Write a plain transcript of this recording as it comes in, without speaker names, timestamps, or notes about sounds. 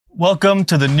Welcome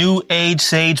to the New Age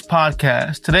Sage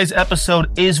podcast. Today's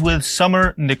episode is with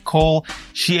Summer Nicole.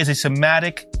 She is a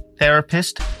somatic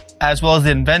therapist as well as the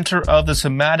inventor of the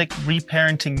somatic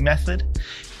reparenting method.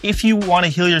 If you want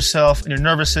to heal yourself and your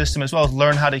nervous system as well as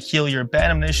learn how to heal your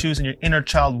abandonment issues and your inner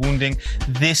child wounding,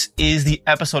 this is the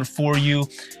episode for you.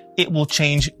 It will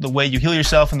change the way you heal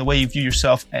yourself and the way you view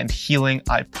yourself and healing,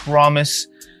 I promise.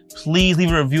 Please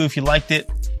leave a review if you liked it.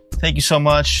 Thank you so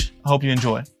much. I hope you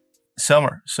enjoy.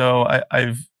 Summer, so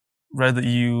I've read that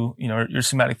you're a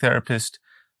somatic therapist.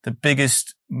 The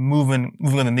biggest moving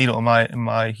on the needle in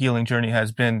my healing journey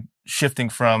has been shifting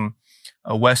from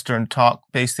a Western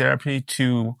talk-based therapy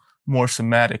to more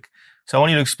somatic. So I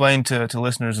want you to explain to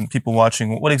listeners and people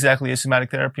watching what exactly is somatic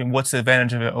therapy and what's the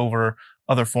advantage of it over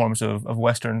other forms of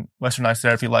Westernized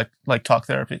therapy like talk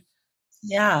therapy.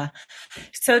 Yeah.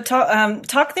 So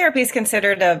talk therapy is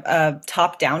considered a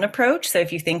top-down approach. So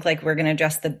if you think like we're going to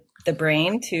address the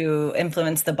brain to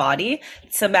influence the body,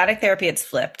 somatic therapy, it's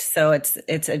flipped. So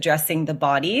it's addressing the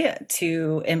body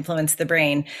to influence the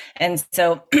brain. And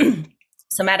so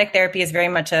somatic therapy is very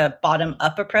much a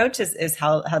bottom-up approach is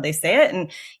how they say it.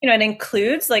 And, it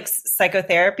includes like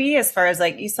psychotherapy as far as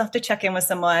like you still have to check in with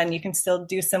someone. You can still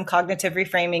do some cognitive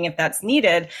reframing if that's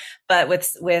needed. But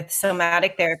with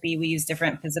somatic therapy, we use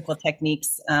different physical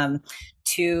techniques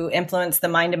to influence the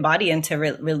mind and body and to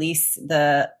release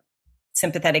the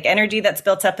sympathetic energy that's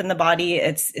built up in the body.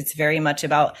 It's very much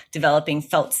about developing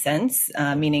felt sense,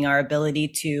 meaning our ability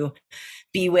to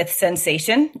be with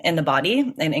sensation in the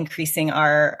body and increasing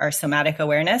our somatic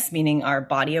awareness, meaning our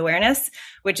body awareness,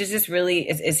 which is just really,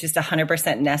 is just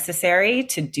 100% necessary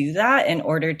to do that in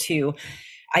order to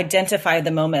identify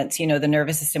the moments, the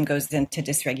nervous system goes into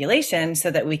dysregulation so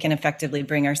that we can effectively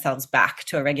bring ourselves back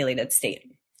to a regulated state.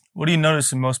 What do you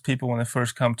notice in most people when they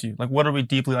first come to you? Like, what are we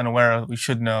deeply unaware of that we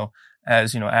should know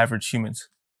as, average humans?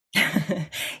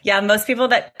 Yeah, most people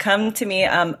that come to me,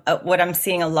 what I'm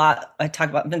seeing a lot,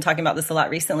 I've been talking about this a lot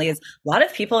recently, is a lot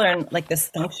of people are in like this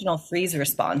functional freeze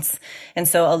response. And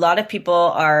so a lot of people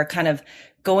are kind of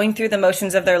going through the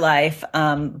motions of their life,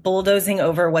 bulldozing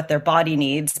over what their body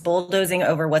needs, bulldozing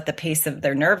over what the pace of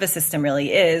their nervous system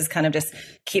really is, kind of just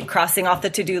keep crossing off the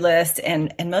to-do list.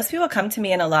 And most people come to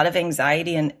me in a lot of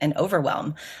anxiety and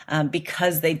overwhelm,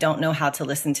 because they don't know how to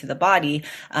listen to the body.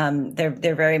 They're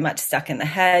very much stuck in the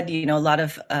head.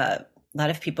 A lot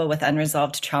of people with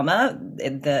unresolved trauma,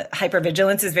 the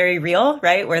hypervigilance is very real,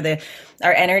 right? Where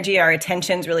our energy, our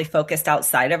attention's really focused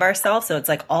outside of ourselves. So it's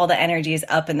like all the energy is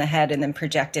up in the head and then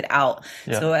projected out.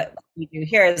 Yeah. So what we do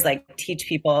here is like teach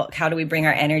people how do we bring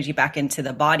our energy back into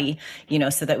the body,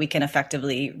 so that we can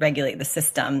effectively regulate the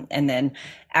system and then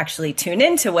actually tune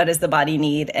into what does the body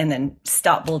need and then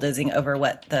stop bulldozing over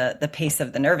what the pace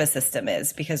of the nervous system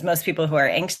is. Because most people who are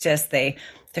anxious, they're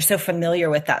so familiar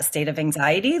with that state of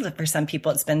anxiety. For some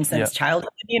people, it's been since childhood,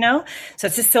 so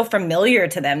it's just so familiar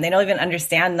to them. They don't even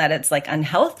understand that it's like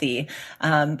unhealthy.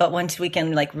 But once we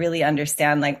can like really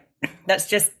understand, like, that's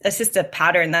just a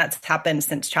pattern that's happened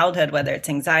since childhood, whether it's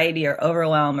anxiety or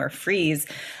overwhelm or freeze,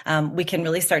 we can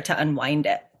really start to unwind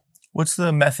it. What's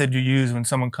the method you use when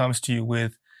someone comes to you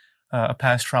with a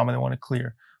past trauma they want to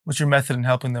clear? What's your method in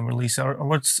helping them release, or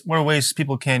what are ways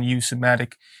people can use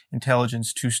somatic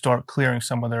intelligence to start clearing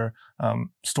some of their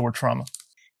stored trauma?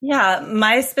 Yeah,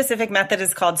 my specific method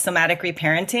is called somatic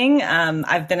reparenting.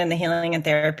 I've been in the healing and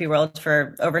therapy world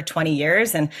for over 20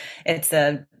 years, and it's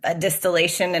a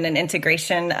distillation and an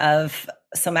integration of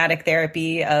somatic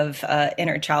therapy, of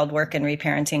inner child work and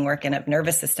reparenting work, and of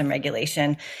nervous system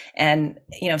regulation. And,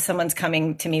 if someone's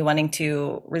coming to me wanting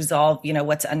to resolve,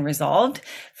 what's unresolved,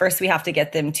 first we have to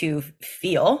get them to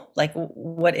feel like,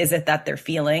 what is it that they're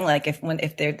feeling? Like if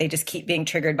they just keep being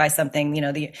triggered by something,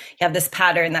 you have this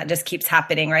pattern that just keeps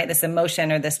happening, right? This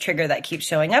emotion or this trigger that keeps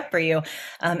showing up for you.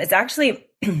 It's actually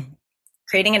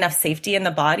creating enough safety in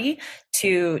the body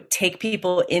to take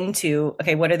people into,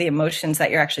 okay, what are the emotions that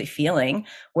you're actually feeling?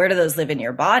 Where do those live in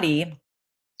your body?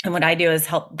 And what I do is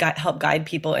help guide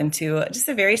people into just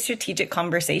a very strategic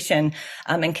conversation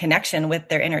and connection with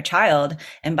their inner child.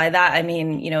 And by that, I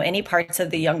mean, any parts of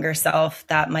the younger self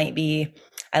that might be,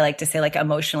 I like to say, like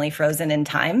emotionally frozen in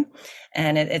time.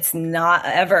 And it's not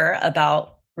ever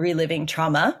about reliving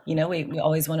trauma. We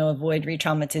always want to avoid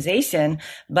re-traumatization,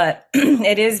 but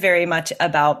it is very much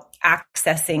about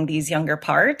accessing these younger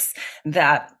parts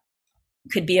that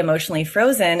could be emotionally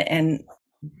frozen, and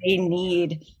they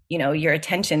need, your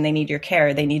attention. They need your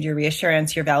care. They need your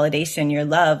reassurance, your validation, your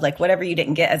love, like whatever you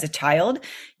didn't get as a child,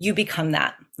 you become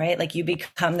that, right? Like you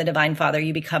become the divine father,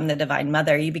 you become the divine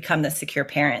mother, you become the secure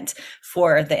parent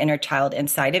for the inner child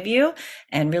inside of you,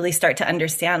 and really start to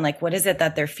understand, like, what is it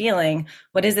that they're feeling?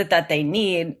 What is it that they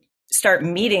need? Start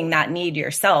meeting that need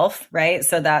yourself, right?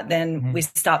 So that then we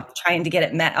stop trying to get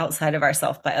it met outside of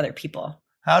ourselves by other people.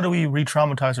 How do we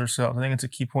re-traumatize ourselves? I think it's a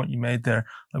key point you made there.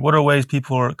 Like, what are ways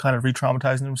people are kind of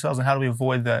re-traumatizing themselves, and how do we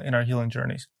avoid that in our healing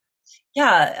journeys?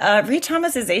 Yeah,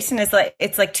 re-traumatization is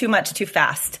it's like too much, too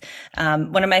fast.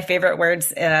 One of my favorite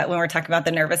words when we're talking about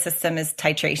the nervous system is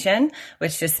titration,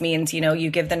 which just means, you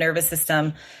give the nervous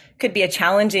system, could be a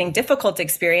challenging, difficult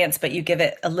experience, but you give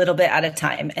it a little bit at a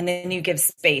time. And then you give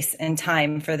space and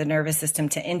time for the nervous system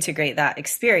to integrate that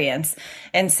experience.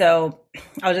 And so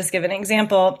I'll just give an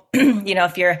example.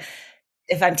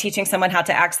 If I'm teaching someone how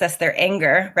to access their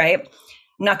anger, right?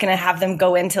 I'm not going to have them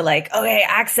go into okay,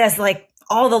 access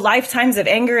all the lifetimes of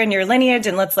anger in your lineage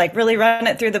and let's really run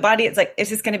it through the body. It's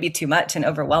just going to be too much and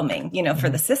overwhelming, for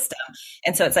the system.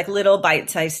 And so it's little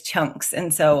bite-sized chunks.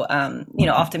 And so,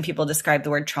 often people describe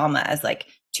the word trauma as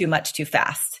too much, too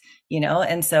fast,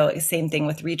 and so same thing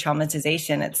with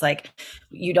re-traumatization. It's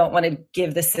you don't want to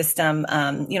give the system,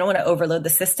 you don't want to overload the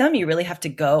system. You really have to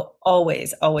go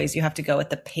always, you have to go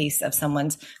at the pace of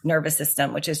someone's nervous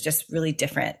system, which is just really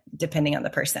different depending on the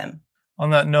person. On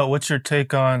that note, what's your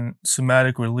take on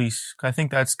somatic release? I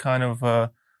think that's kind of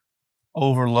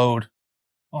overload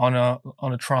on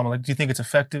a trauma. Do you think it's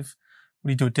effective?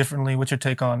 Would you do it differently? What's your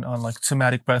take on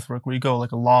somatic breath work, where you go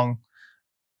a long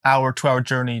hour, 2-hour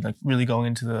journey, really going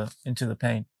into the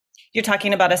pain? You're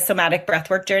talking about a somatic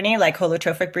breathwork journey, like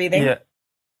holotrophic breathing?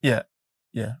 Yeah.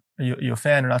 Are you a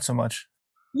fan or not so much?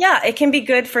 Yeah, it can be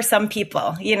good for some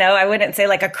people. I wouldn't say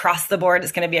across the board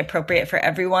it's going to be appropriate for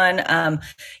everyone.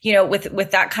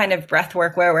 With that kind of breath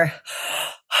work where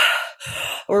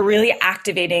we're really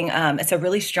activating, it's a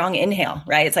really strong inhale,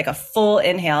 right? It's a full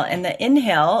inhale. And the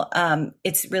inhale,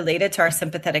 it's related to our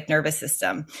sympathetic nervous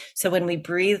system. So when we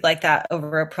breathe like that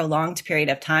over a prolonged period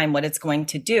of time, what it's going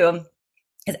to do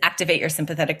is activate your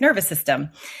sympathetic nervous system.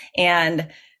 And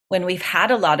when we've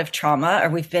had a lot of trauma or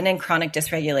we've been in chronic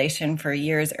dysregulation for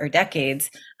years or decades,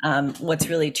 what's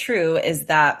really true is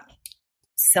that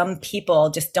some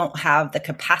people just don't have the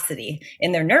capacity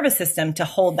in their nervous system to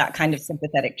hold that kind of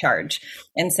sympathetic charge.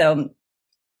 And so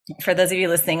for those of you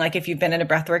listening, if you've been in a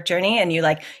breathwork journey and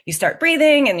you start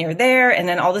breathing and you're there and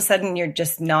then all of a sudden you're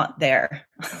just not there,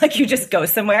 you just go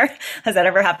somewhere. Has that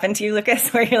ever happened to you,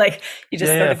 Lucas, where you're you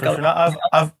just sort of go?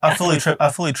 Sure.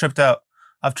 I've fully tripped out.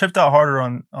 I've tripped out harder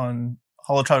on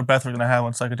holotropic breathwork than I have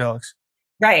on psychedelics.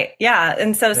 Right. Yeah.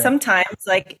 And so sometimes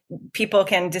people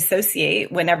can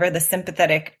dissociate whenever the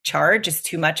sympathetic charge is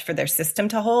too much for their system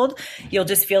to hold. You'll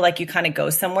just feel you kind of go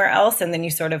somewhere else. And then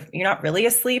you're not really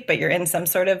asleep, but you're in some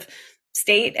sort of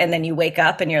state. And then you wake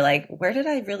up and you're where did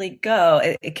I really go?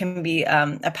 It can be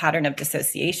a pattern of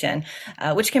dissociation,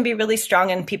 which can be really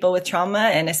strong in people with trauma.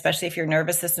 And especially if your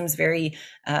nervous system's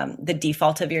the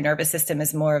default of your nervous system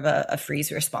is more of a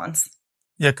freeze response.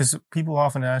 Yeah, because people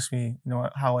often ask me,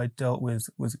 how I dealt with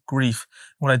grief.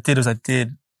 What I did is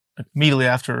immediately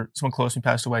after someone close to me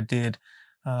passed away, I did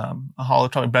a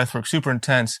holotropic breathwork, super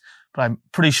intense, but I'm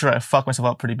pretty sure I fucked myself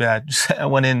up pretty bad. I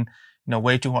went in,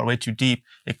 way too hard, way too deep.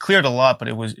 It cleared a lot, but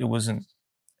it wasn't.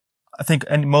 I think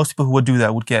most people who would do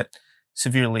that would get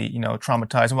severely,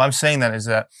 traumatized. And why I'm saying that is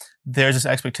that there's this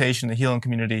expectation in the healing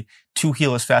community to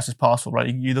heal as fast as possible,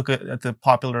 right? You look at the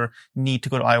popular need to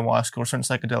go to ayahuasca or certain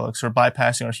psychedelics or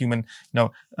bypassing our human,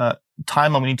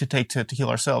 timeline we need to take to heal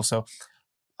ourselves. So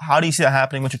how do you see that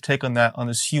happening? What's your take on that, on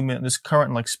this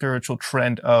current spiritual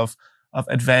trend of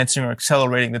advancing or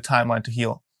accelerating the timeline to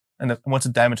heal? And what's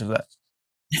the damage of that?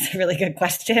 That's a really good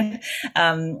question.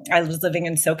 I was living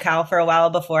in SoCal for a while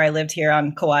before I lived here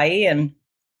on Kauai, and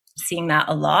seeing that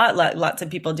a lot, lots of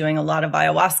people doing a lot of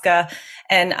ayahuasca.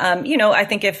 And, I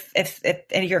think if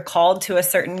you're called to a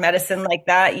certain medicine like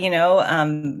that,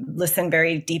 listen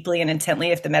very deeply and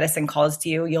intently. If the medicine calls to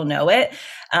you, you'll know it.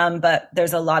 But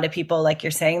there's a lot of people, like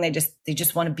you're saying, they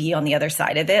just want to be on the other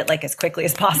side of it, as quickly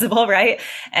as possible. Right.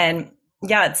 And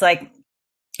yeah, it's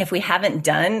if we haven't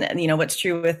done, what's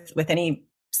true with any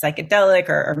psychedelic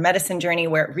or medicine journey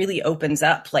where it really opens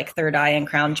up third eye and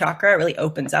crown chakra, it really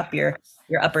opens up your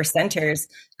upper centers.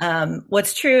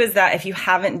 What's true is that if you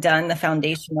haven't done the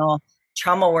foundational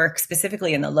trauma work,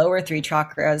 specifically in the lower 3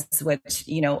 chakras, which,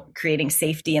 creating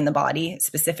safety in the body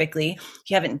specifically, if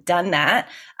you haven't done that,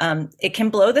 it can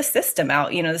blow the system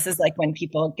out. This is when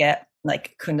people get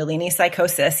like Kundalini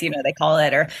psychosis, they call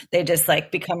it, or they just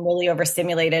like become really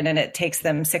overstimulated and it takes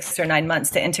them 6 or 9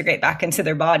 months to integrate back into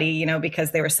their body,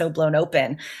 because they were so blown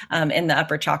open in the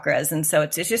upper chakras. And so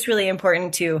it's just really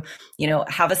important to,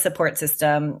 have a support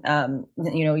system.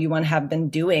 You want to have been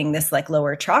doing this like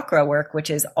lower chakra work, which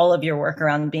is all of your work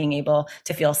around being able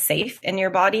to feel safe in your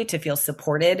body, to feel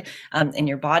supported in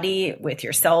your body, with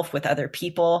yourself, with other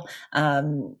people,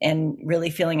 and really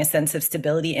feeling a sense of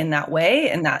stability in that way.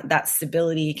 And that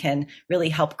stability can really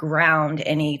help ground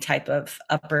any type of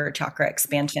upper chakra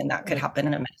expansion that could happen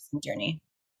in a medicine journey.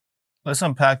 Let's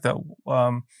unpack that.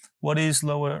 What is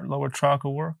lower chakra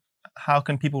work? How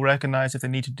can people recognize if they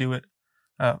need to do it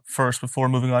first before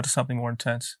moving on to something more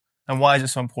intense? And why is it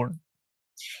so important?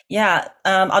 Yeah,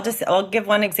 I'll give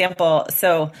one example.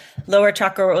 So lower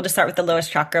chakra, we'll just start with the lowest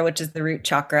chakra, which is the root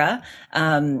chakra.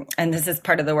 And this is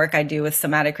part of the work I do with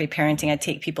somatic reparenting. I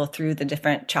take people through the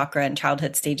different chakra and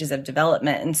childhood stages of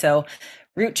development. And so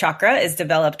root chakra is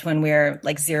developed when we're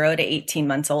like 0 to 18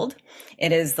 months old.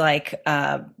 It is like,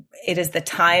 it is the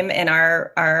time in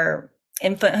our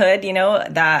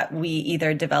infanthood, that we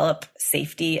either develop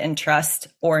safety and trust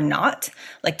or not,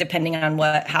 like depending on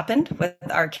what happened with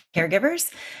our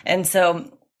caregivers. And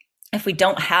so if we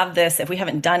don't have this, if we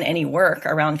haven't done any work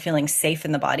around feeling safe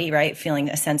in the body, right, feeling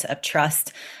a sense of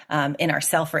trust in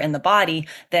ourself or in the body,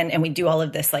 and we do all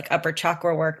of this like upper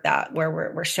chakra work where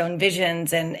we're shown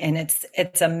visions and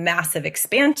it's a massive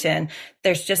expansion.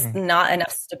 There's just not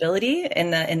enough stability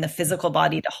in the physical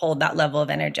body to hold that level of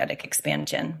energetic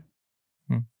expansion.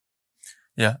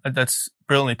 Yeah, that's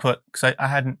brilliantly put, because I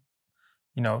hadn't,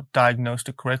 diagnosed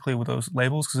it correctly with those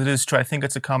labels, because it is true. I think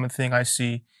it's a common thing I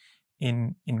see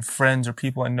in friends or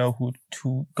people I know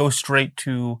who go straight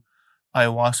to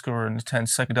ayahuasca or an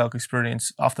intense psychedelic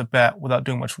experience off the bat without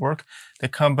doing much work. They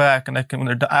come back and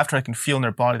after I can feel in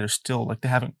their body, they're still like, they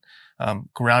haven't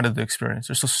grounded the experience.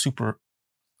 They're still super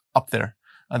up there.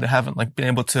 They haven't like been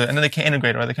able to, and then they can't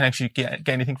integrate it, or they can't actually get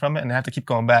anything from it, and they have to keep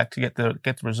going back to get the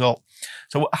result.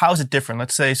 So how is it different?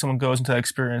 Let's say someone goes into that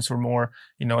experience or more,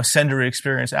 ascendery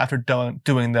experience after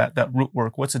doing that root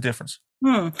work. What's the difference?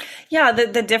 Yeah,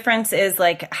 the difference is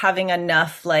like having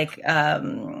enough, like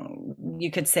you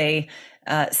could say,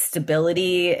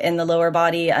 stability in the lower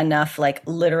body, enough like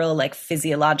literal, like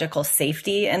physiological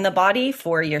safety in the body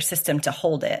for your system to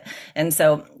hold it. And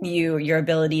so your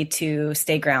ability to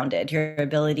stay grounded, your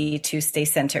ability to stay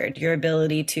centered, your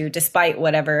ability to, despite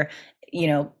whatever,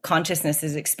 consciousness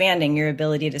is expanding, your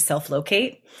ability to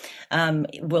self-locate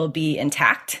will be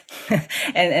intact.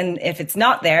 and if it's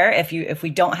not there, if we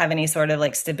don't have any sort of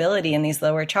like stability in these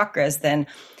lower chakras, then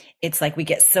it's like we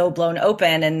get so blown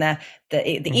open, and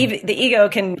the ego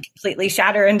can completely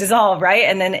shatter and dissolve, right?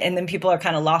 And then people are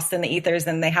kind of lost in the ethers,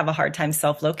 and they have a hard time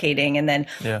self-locating, and then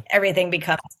everything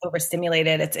becomes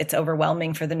overstimulated. It's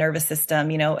overwhelming for the nervous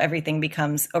system. Everything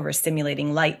becomes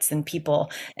overstimulating, lights and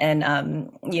people,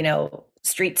 and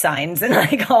street signs and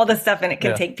like all this stuff, and it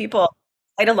can take people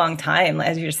quite a long time,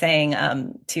 as you're saying,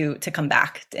 to come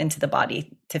back into the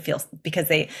body to feel, because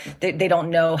they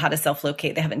don't know how to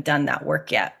self-locate. They haven't done that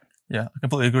work yet. Yeah, I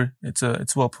completely agree.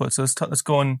 It's well put. So let's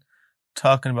go on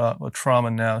talking about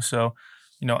trauma now. So,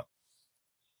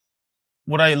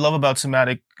 what I love about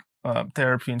somatic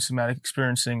therapy and somatic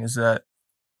experiencing is that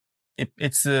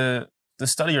it's the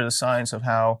study or the science of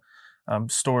how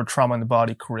stored trauma in the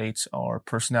body creates our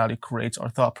personality, creates our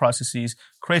thought processes,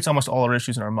 creates almost all our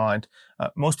issues in our mind.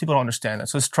 Most people don't understand that.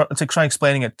 So let's try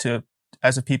explaining it to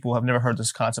as if people have never heard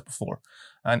this concept before,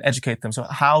 and educate them. So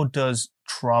how does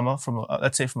trauma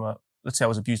let's say I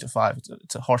was abused at 5,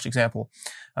 it's a harsh example.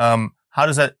 How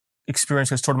does that experience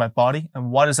get stored in my body,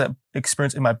 and why does that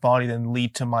experience in my body then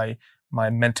lead to my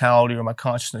mentality or my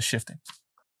consciousness shifting?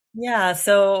 Yeah.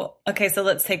 So, okay. So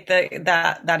let's take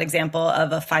that example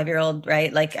of a 5-year-old,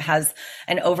 right? Like has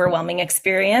an overwhelming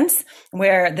experience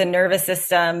where the nervous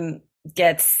system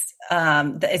gets,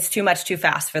 it's too much too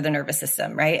fast for the nervous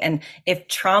system, right? And if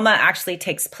trauma actually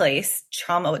takes place,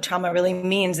 what trauma really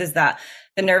means is that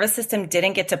the nervous system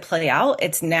didn't get to play out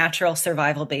its natural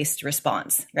survival based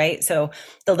response, right? So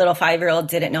the little 5-year-old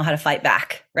didn't know how to fight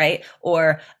back, right?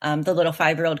 Or the little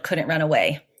 5-year-old couldn't run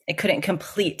away. It couldn't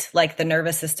complete like the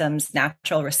nervous system's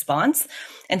natural response.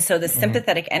 And so the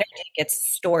sympathetic energy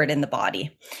gets stored in the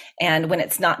body. And when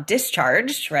it's not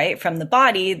discharged, right, from the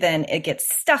body, then it gets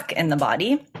stuck in the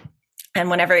body. And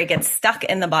whenever it gets stuck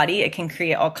in the body, it can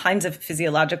create all kinds of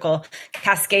physiological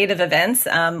cascade of events.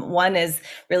 One is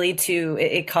really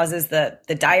it causes the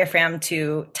diaphragm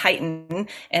to tighten,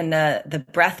 and the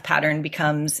breath pattern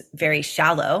becomes very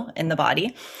shallow in the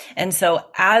body. And so,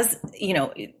 as you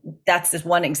know, that's just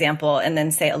one example. And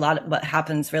then say what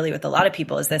happens really with a lot of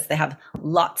people is this: they have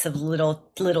lots of little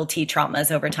T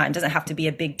traumas over time. It doesn't have to be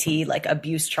a big T, like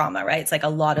abuse trauma, right? It's like a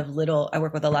lot of little. I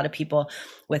work with a lot of people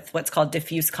with what's called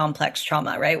diffuse complex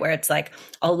trauma, right? Where it's like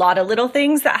a lot of little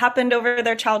things that happened over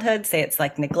their childhood. Say it's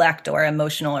like neglect or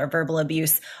emotional or verbal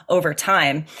abuse over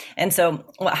time. And so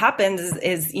what happens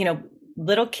is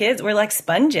little kids, we're like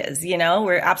sponges,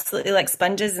 we're absolutely like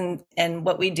sponges. And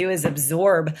what we do is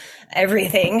absorb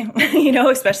everything,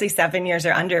 especially 7 years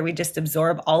or under, we just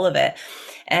absorb all of it.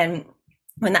 And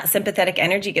when that sympathetic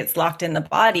energy gets locked in the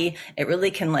body, it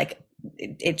really can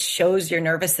it shows your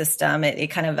nervous system.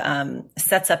 It kind of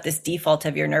sets up this default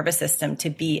of your nervous system to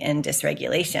be in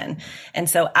dysregulation. And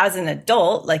so as an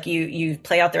adult, like you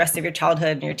play out the rest of your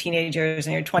childhood and your teenagers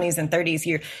and your 20s and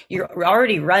 30s, you're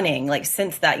already running, like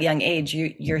since that young age,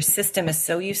 your system is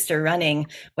so used to running,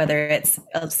 whether it's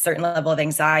a certain level of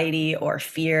anxiety or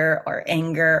fear or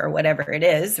anger or whatever it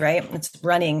is, right? It's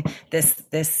running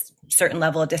this certain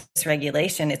level of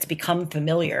dysregulation. It's become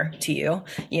familiar to you,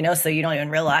 so you don't even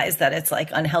realize that it's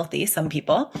like unhealthy, some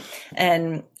people.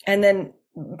 And then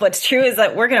what's true is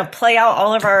that we're going to play out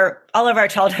all of our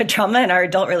childhood trauma in our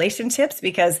adult relationships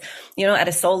because, at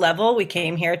a soul level, we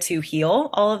came here to heal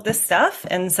all of this stuff.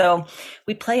 And so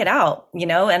we play it out, in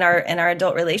our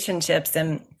adult relationships,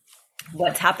 and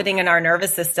what's happening in our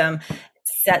nervous system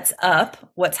sets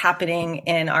up what's happening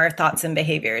in our thoughts and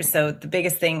behaviors. So the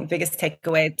biggest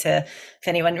takeaway if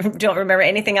anyone don't remember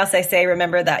anything else I say,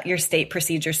 remember that your state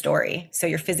precedes your story. So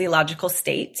your physiological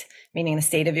state, meaning the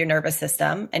state of your nervous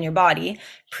system and your body,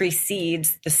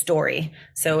 precedes the story.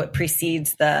 So it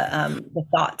precedes the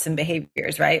thoughts and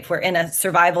behaviors, right? If we're in a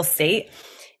survival state,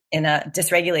 in a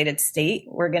dysregulated state,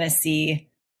 we're going to see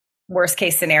worst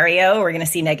case scenario, we're going to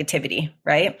see negativity,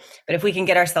 right? But if we can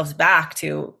get ourselves back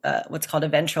to what's called a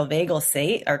ventral vagal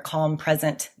state, our calm,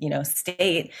 present,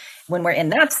 state, when we're in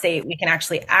that state, we can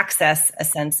actually access a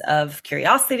sense of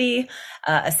curiosity,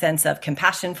 a sense of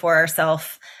compassion for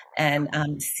ourselves, and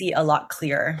see a lot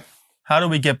clearer. How do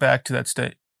we get back to that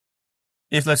state?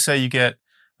 If, let's say, you get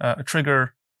a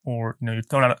trigger, or you're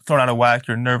thrown out of whack,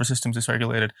 your nervous system's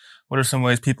dysregulated, what are some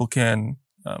ways people can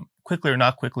quickly or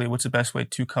not quickly, what's the best way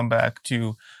to come back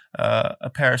to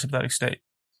a parasympathetic state?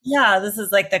 Yeah, this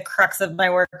is like the crux of my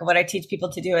work, what I teach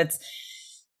people to do. It's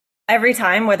every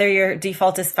time, whether your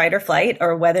default is fight or flight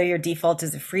or whether your default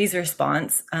is a freeze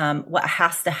response, what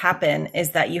has to happen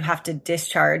is that we have to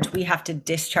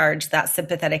discharge that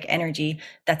sympathetic energy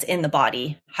that's in the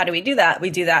body. How do we do that?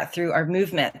 We do that through our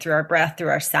movement, through our breath, through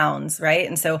our sounds, right?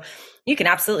 And so you can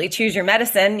absolutely choose your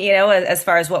medicine, as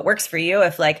far as what works for you.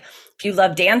 If you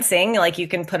love dancing, you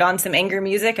can put on some anger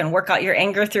music and work out your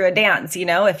anger through a dance.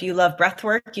 If you love breath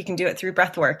work, you can do it through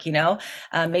breath work.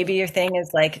 Maybe your thing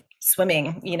is like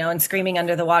swimming, and screaming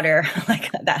under the water.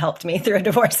 That helped me through a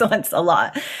divorce once a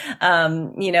lot.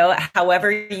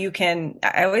 However you can,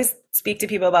 I always speak to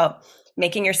people about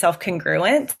making yourself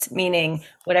congruent, meaning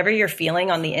whatever you're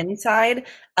feeling on the inside,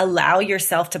 allow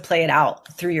yourself to play it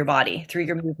out through your body, through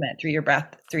your movement, through your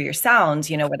breath, through your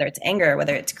sounds, whether it's anger,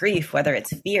 whether it's grief, whether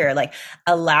it's fear,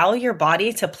 allow your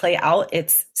body to play out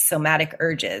its somatic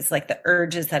urges, the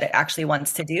urges that it actually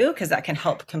wants to do, because that can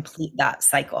help complete that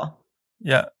cycle.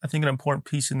 Yeah, I think an important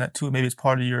piece in that too, maybe it's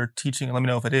part of your teaching, and let me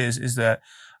know if it is that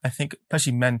I think,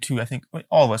 especially men too, I think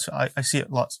all of us, I see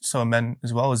it lots, so men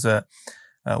as well, is that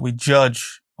we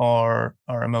judge our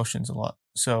emotions a lot.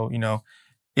 So,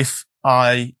 if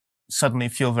I suddenly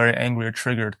feel very angry or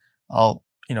triggered,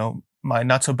 my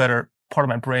not so better part of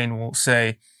my brain will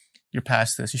say, you're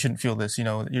past this. You shouldn't feel this.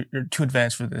 You're too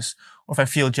advanced for this. Or if I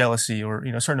feel jealousy or,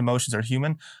 certain emotions are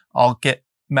human, I'll get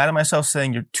mad at myself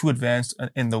saying you're too advanced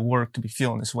in the work to be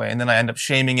feeling this way. And then I end up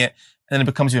shaming it, and then it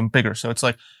becomes even bigger. So it's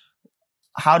like,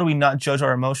 how do we not judge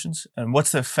our emotions? And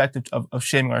what's the effect of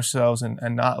shaming ourselves and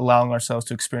not allowing ourselves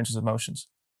to experience those emotions?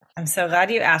 I'm so glad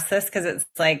you asked this, because it's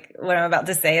like what I'm about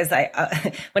to say is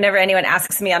whenever anyone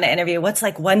asks me on an interview, what's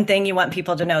one thing you want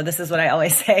people to know? This is what I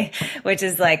always say, which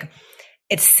is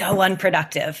it's so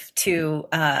unproductive to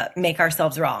make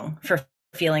ourselves wrong for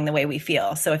feeling the way we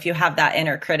feel. So if you have that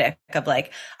inner critic of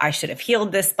I should have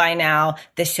healed this by now,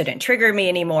 this shouldn't trigger me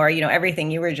anymore,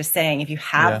 everything you were just saying, if you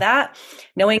have that,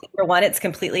 knowing, number one, it's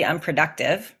completely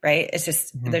unproductive, right? It's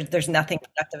just, there's nothing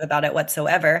productive about it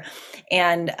whatsoever.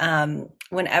 And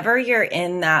whenever you're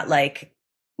in that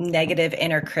negative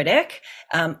inner critic,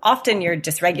 often you're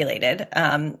dysregulated.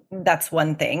 That's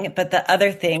one thing. But the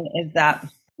other thing is that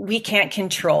we can't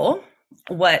control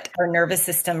what our nervous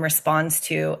system responds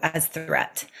to as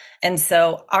threat. And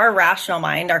so our rational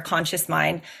mind, our conscious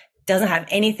mind, doesn't have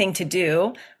anything to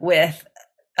do with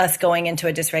us going into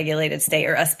a dysregulated state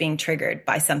or us being triggered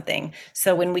by something.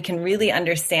 So when we can really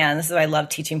understand, this is why I love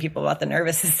teaching people about the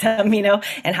nervous system,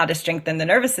 and how to strengthen the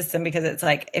nervous system, because it's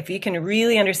like, if you can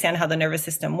really understand how the nervous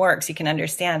system works, you can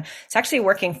understand it's actually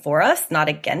working for us, not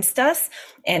against us.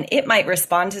 And it might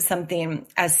respond to something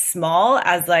as small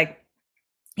as like,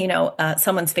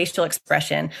 someone's facial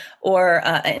expression or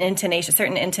an intonation,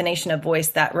 certain intonation of voice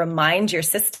that reminds your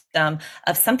system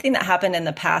of something that happened in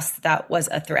the past that was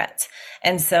a threat.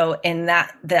 And so in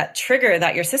that trigger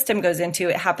that your system goes into,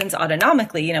 it happens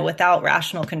autonomically, without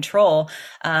rational control.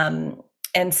 And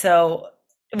so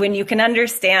when you can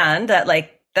understand that,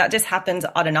 like, that just happens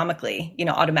autonomically,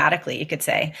 automatically, you could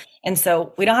say. And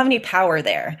so we don't have any power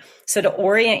there. So to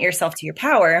orient yourself to your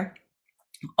power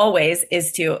always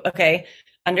is to, okay,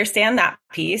 understand that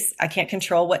piece. I can't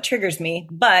control what triggers me,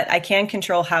 but I can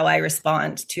control how I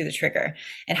respond to the trigger.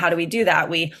 And how do we do that?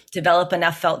 We develop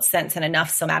enough felt sense and enough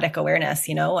somatic awareness,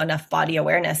 enough body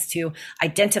awareness to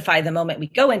identify the moment we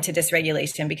go into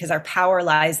dysregulation, because our power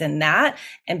lies in that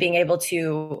and being able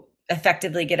to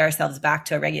effectively get ourselves back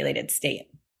to a regulated state.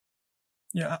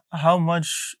 Yeah. How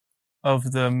much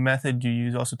of the method you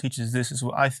use also teaches this is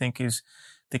what I think is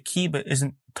the key, but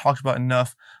isn't talked about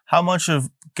enough. How much of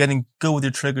getting good with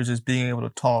your triggers is being able to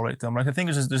tolerate them, right? I think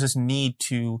there's this need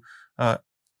to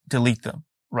delete them,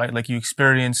 right? Like you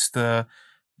experience the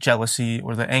jealousy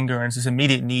or the anger, and it's this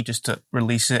immediate need just to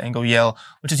release it and go yell,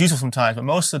 which is useful sometimes. But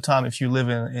most of the time, if you live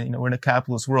in we're in a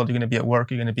capitalist world, you're going to be at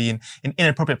work, you're going to be in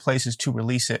inappropriate places to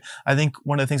release it. I think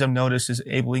one of the things I've noticed is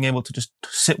being able to just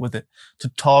sit with it, to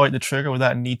tolerate the trigger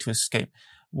without a need to escape.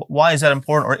 Why is that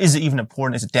important? Or is it even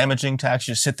important? Is it damaging to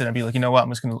actually just sit there and be like, you know what, I'm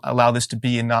just going to allow this to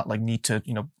be and not like need to,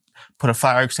 put a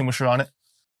fire extinguisher on it?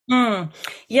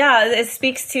 Yeah, it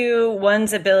speaks to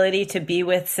one's ability to be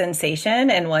with sensation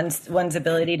and one's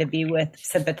ability to be with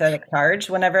sympathetic charge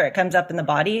whenever it comes up in the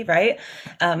body, right?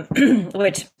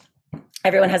 Which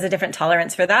everyone has a different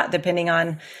tolerance for that, depending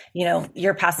on,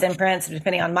 your past imprints,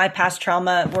 depending on my past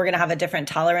trauma. We're going to have a different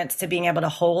tolerance to being able to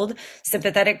hold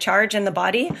sympathetic charge in the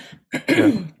body.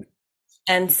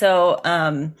 And so,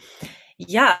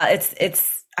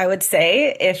 it's, I would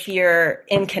say if you're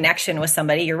in connection with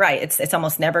somebody, you're right. It's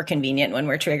almost never convenient when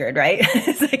we're triggered, right?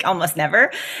 It's like almost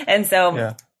never. And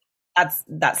so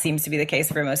that seems to be the case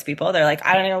for most people. They're like,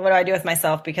 I don't know, what do I do with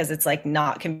myself? Because it's like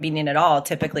not convenient at all,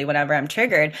 typically whenever I'm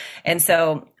triggered. And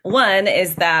so one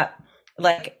is that,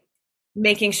 like,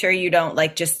 making sure you don't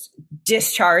like just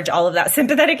discharge all of that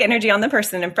sympathetic energy on the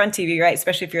person in front of you, right?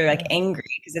 Especially if you're like angry,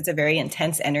 because it's a very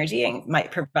intense energy and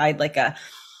might provide like a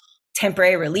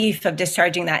temporary relief of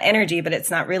discharging that energy, but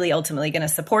it's not really ultimately going to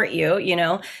support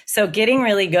you, So getting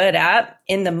really good at,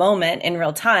 in the moment, in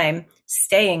real time,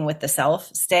 staying with the self,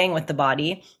 staying with the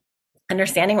body,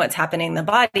 understanding what's happening in the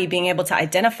body, being able to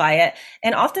identify it,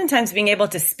 and oftentimes being able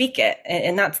to speak it.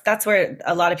 And that's where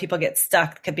a lot of people get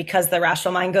stuck, because the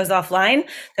rational mind goes offline.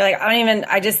 They're like,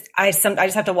 I just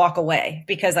have to walk away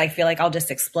because I feel like I'll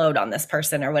just explode on this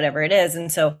person or whatever it is.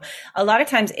 And so a lot of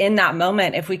times in that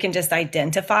moment, if we can just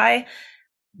identify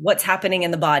what's happening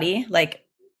in the body, like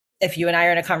if you and I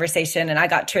are in a conversation and I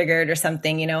got triggered or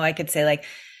something, I could say like,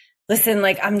 listen,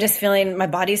 like, I'm just my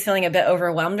body's feeling a bit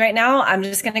overwhelmed right now. I'm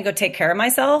just going to go take care of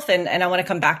myself. And I want to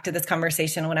come back to this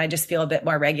conversation when I just feel a bit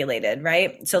more regulated.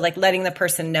 Right. So like letting the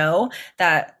person know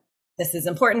that this is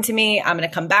important to me. I'm going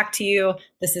to come back to you.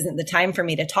 This isn't the time for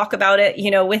me to talk about it,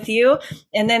 with you.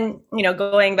 And then,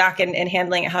 going back and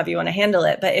handling it however you want to handle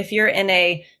it. But if you're in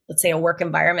let's say a work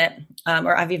environment,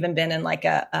 or I've even been in like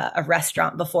a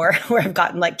restaurant before where I've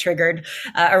gotten like triggered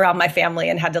around my family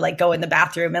and had to like go in the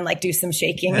bathroom and like do some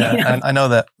shaking. Yeah, I know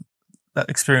that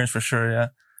experience for sure. Yeah.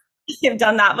 You've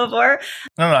done that before?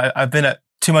 No, I've been at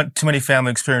too many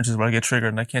family experiences where I get triggered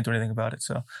and I can't do anything about it.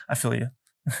 So I feel you.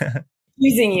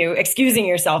 Excusing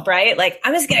yourself, right? Like,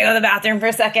 I'm just going to go to the bathroom for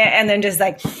a second, and then just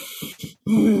like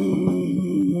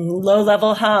low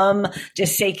level hum,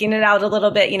 just shaking it out a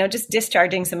little bit, just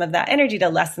discharging some of that energy to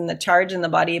lessen the charge in the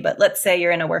body. But let's say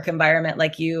you're in a work environment,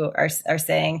 like you are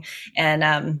saying,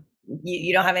 and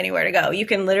you don't have anywhere to go. You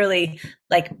can literally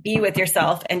like be with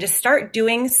yourself and just start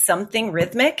doing something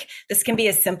rhythmic. This can be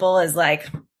as simple as it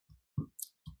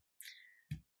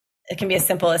can be as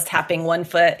simple as tapping one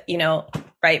foot,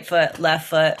 right foot, left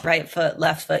foot, right foot,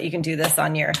 left foot. You can do this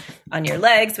on your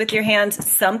legs with your hands,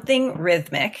 something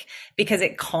rhythmic, because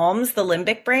it calms the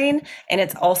limbic brain, and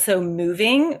it's also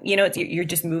moving, you're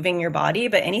just moving your body,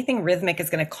 but anything rhythmic is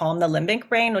going to calm the limbic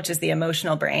brain, which is the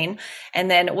emotional brain.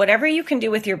 And then whatever you can do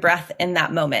with your breath in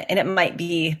that moment, and it might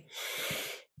be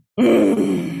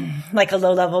like a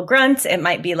low level grunt. It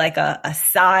might be like a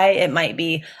sigh. It might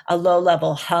be a low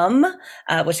level hum,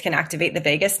 which can activate the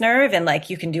vagus nerve. And like,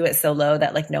 you can do it so low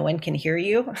that like no one can hear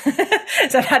you.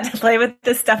 So I've had to play with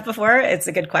this stuff before. It's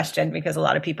a good question because a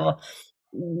lot of people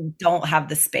don't have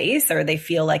the space, or they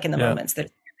feel like in the moments that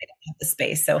they don't have the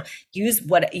space. So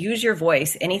use your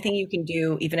voice, anything you can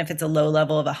do, even if it's a low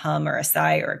level of a hum or a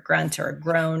sigh or a grunt or a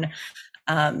groan.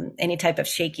 Any type of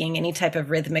shaking, any type of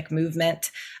rhythmic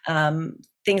movement,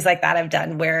 things like that I've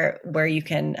done where you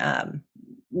can,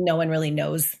 no one really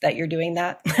knows that you're doing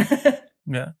that.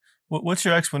 Yeah. What's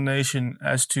your explanation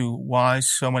as to why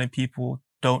so many people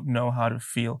don't know how to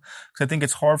feel? Because I think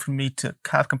it's hard for me to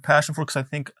have compassion for, because I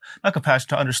think, not compassion,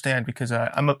 to understand, because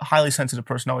I'm a highly sensitive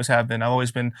person, always have been. I've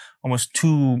always been almost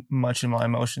too much in my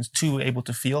emotions, too able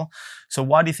to feel. So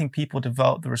why do you think people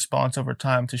develop the response over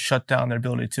time to shut down their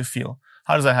ability to feel?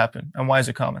 How does that happen? And why is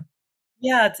it common?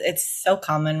 Yeah, it's so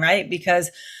common, right? Because,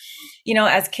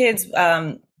 as kids,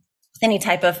 any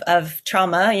type of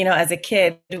trauma, as a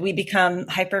kid, we become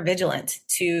hyper vigilant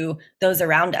to those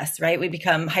around us, right? We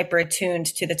become hyper attuned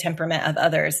to the temperament of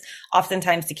others,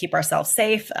 oftentimes to keep ourselves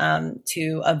safe,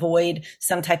 to avoid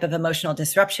some type of emotional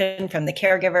disruption from the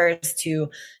caregivers, to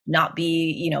not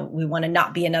be, we want to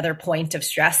not be another point of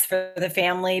stress for the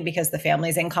family because the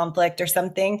family's in conflict or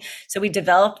something. So we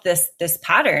develop this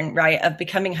pattern, right, of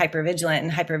becoming hypervigilant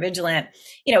and hypervigilant,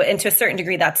 and to a certain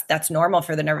degree, that's normal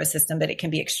for the nervous system, but it can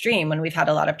be extreme when we've had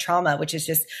a lot of trauma, which is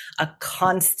just a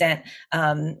constant,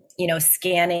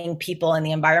 scanning people and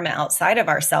the environment outside of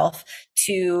ourselves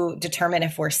to determine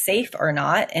if we're safe or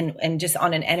not. And just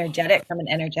from an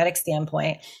energetic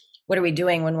standpoint, what are we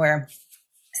doing when we're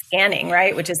scanning,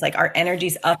 right? Which is like our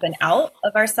energy's up and out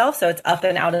of ourselves. So it's up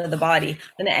and out of the body.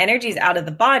 When the energy's out of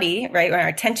the body, right? When the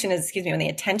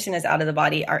attention is out of the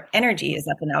body, our energy is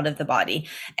up and out of the body,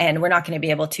 and we're not going to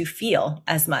be able to feel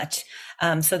as much.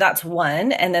 So that's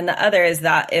one. And then the other is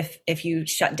that if you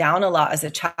shut down a lot as a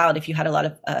child, if you had a lot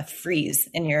of freeze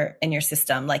in your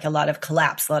system, like a lot of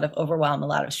collapse, a lot of overwhelm, a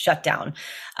lot of shutdown,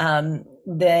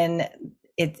 then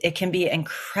it can be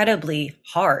incredibly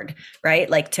hard, right?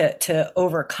 Like to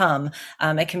overcome.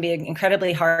 It can be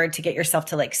incredibly hard to get yourself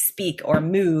to like speak or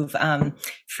move.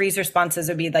 Freeze responses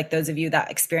would be like those of you that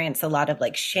experience a lot of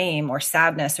like shame or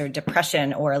sadness or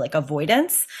depression or like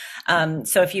avoidance.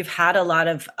 So if you've had a lot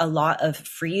of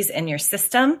freeze in your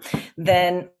system,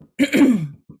 then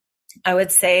I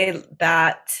would say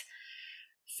that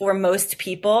for most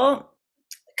people,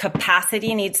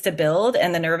 capacity needs to build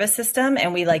in the nervous system.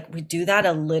 And we do that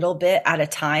a little bit at a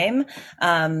time.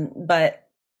 But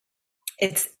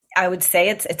I would say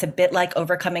it's a bit like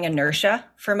overcoming inertia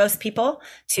for most people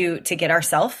to get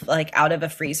ourselves like out of a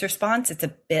freeze response. It's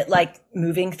a bit like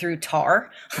moving through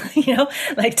tar,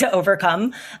 like to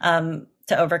overcome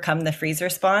the freeze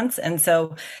response. And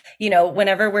so,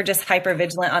 whenever we're just hyper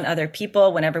vigilant on other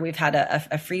people, whenever we've had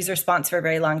a freeze response for a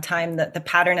very long time, the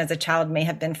pattern as a child may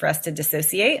have been for us to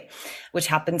dissociate, which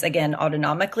happens again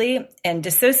autonomically. And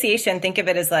dissociation, think of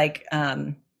it as like,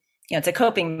 it's a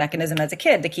coping mechanism as a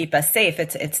kid to keep us safe.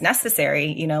 It's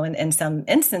necessary, in some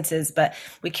instances, but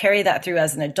we carry that through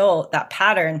as an adult, that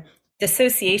pattern.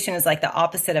 Dissociation is like the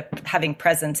opposite of having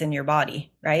presence in your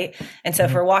body, right? And so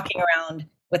if we're walking around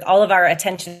with all of our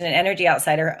attention and energy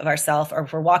outside of ourselves, or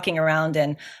if we're walking around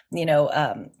in,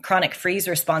 chronic freeze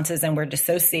responses and we're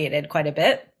dissociated quite a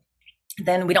bit,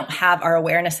 then we don't have our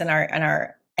awareness and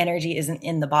our energy isn't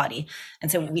in the body.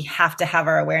 And so we have to have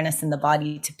our awareness in the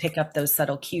body to pick up those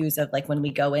subtle cues of like when we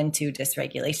go into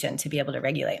dysregulation to be able to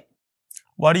regulate.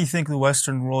 Why do you think the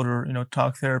Western world or,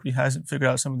 talk therapy hasn't figured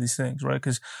out some of these things, right?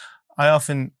 Because I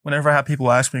often, whenever I have people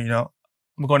ask me, I'm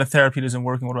going to therapy, it isn't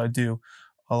working, what do I do?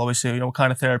 I'll always say, what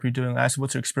kind of therapy are you doing? I ask,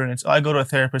 what's your experience? I go to a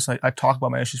therapist. I talk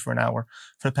about my issues for an hour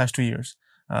for the past 2 years.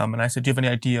 And I said, do you have any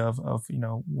idea of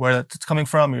where that's coming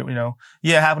from? Yeah,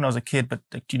 it happened when I was a kid, but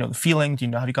do you know the feeling?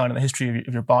 Have you gone into the history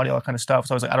of your body, all that kind of stuff?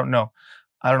 So I was like, I don't know.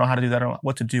 I don't know how to do that. I don't know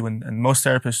what to do. And most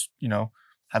therapists,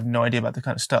 have no idea about that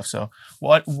kind of stuff. So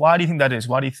why do you think that is?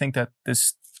 Why do you think that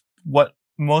what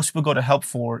most people go to help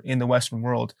for in the Western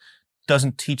world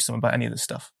doesn't teach them about any of this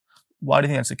stuff? Why do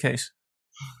you think that's the case?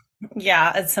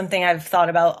 Yeah, it's something I've thought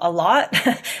about a lot.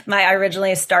 I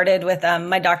originally started with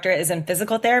my doctorate is in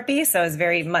physical therapy, so it's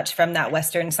very much from that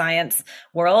Western science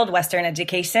world, Western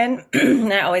education.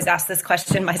 And I always asked this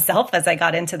question myself as I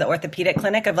got into the orthopedic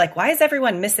clinic of like, why is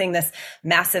everyone missing this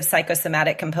massive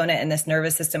psychosomatic component and this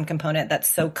nervous system component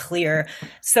that's so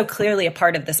clearly a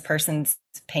part of this person's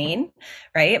pain,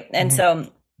 right? And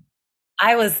so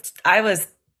I was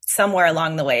somewhere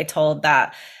along the way told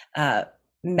that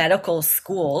medical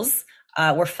schools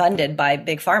were funded by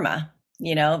big pharma.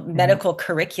 Medical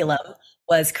curriculum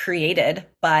was created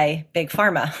by big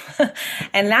pharma.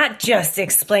 And that just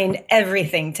explained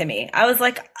everything to me. I was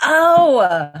like, oh,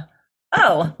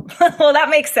 well, that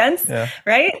makes sense, Yeah.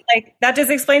 right? Like that just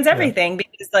explains everything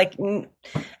because like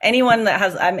anyone that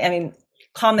has, I mean,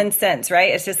 common sense,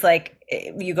 right? It's just like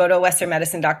you go to a Western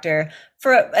medicine doctor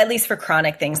for at least for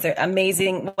chronic things. They're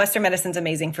amazing. Western medicine's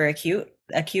amazing for acute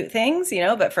things,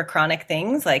 but for chronic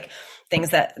things, like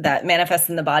things that manifest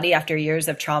in the body after years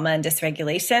of trauma and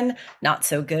dysregulation, not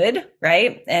so good,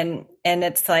 right? And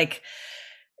it's like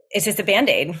it's just a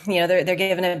Band-Aid. They're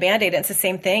given a Band-Aid. It's the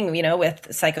same thing, with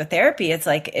psychotherapy. It's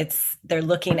like they're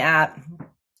looking at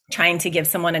trying to give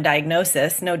someone a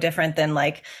diagnosis, no different than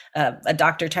like a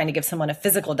doctor trying to give someone a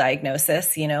physical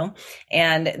diagnosis,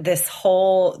 and this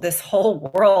whole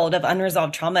world of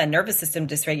unresolved trauma and nervous system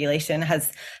dysregulation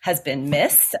has been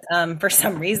missed for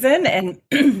some reason. And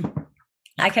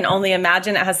I can only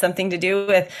imagine it has something to do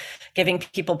with giving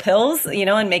people pills,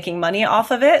 and making money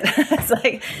off of it.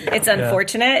 It's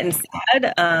unfortunate and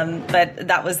sad. But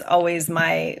that was always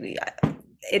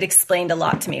it explained a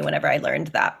lot to me whenever I learned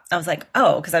that. I was like,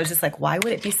 because I was just like, why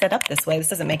would it be set up this way? This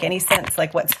doesn't make any sense,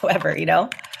 like whatsoever,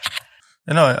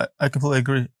 No, I completely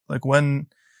agree. Like when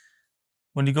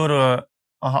you go to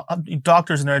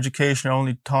doctors in their education are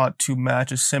only taught to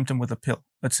match a symptom with a pill.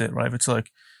 That's it, right? If it's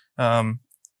like,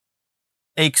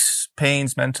 aches,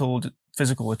 pains, mental,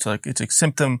 physical, it's like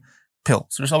symptom pill.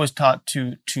 So it's always taught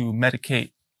to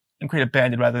medicate and create a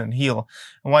Band-Aid rather than heal.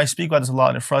 And why I speak about this a lot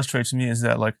and it frustrates me is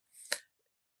that like,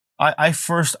 I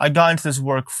got into this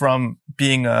work from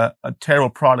being a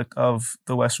terrible product of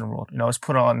the Western world. I was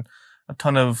put on a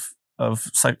ton of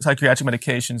psychiatric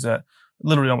medications that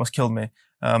literally almost killed me.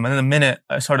 And in the minute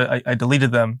I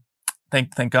deleted them,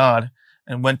 thank God,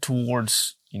 and went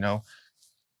towards,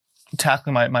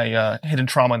 tackling my hidden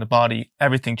trauma in the body.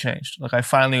 Everything changed. Like I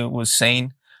finally was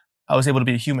sane. I was able to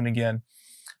be a human again.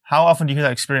 How often do you hear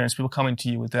that experience? People coming to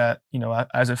you with that,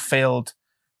 as a failed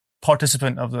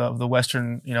participant of the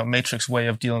Western, matrix way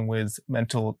of dealing with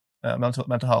mental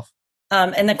health.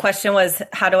 And the question was,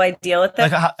 how do I deal with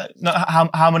it? Like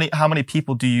how many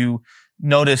people do you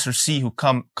notice or see who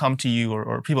come to you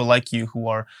or people like you who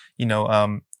are,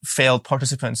 failed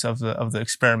participants of the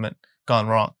experiment gone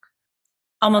wrong?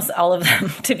 Almost all of them,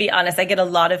 to be honest. I get a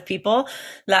lot of people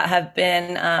that have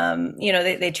been,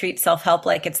 they treat self-help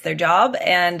like it's their job.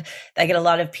 And I get a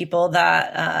lot of people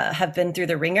that have been through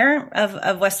the ringer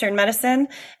of Western medicine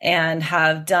and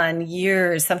have done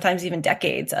years, sometimes even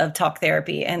decades of talk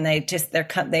therapy. And they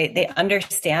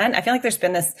understand. I feel like there's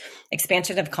been this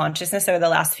expansion of consciousness over the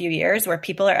last few years where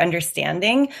people are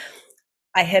understanding.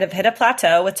 I hit a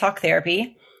plateau with talk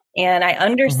therapy and I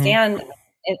understand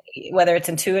whether it's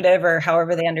intuitive or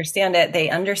however they understand it, they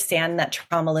understand that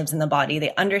trauma lives in the body.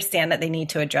 They understand that they need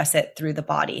to address it through the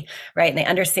body, right? And they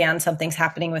understand something's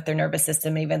happening with their nervous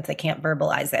system, even if they can't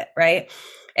verbalize it, right?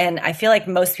 And I feel like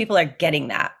most people are getting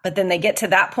that, but then they get to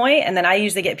that point, and then I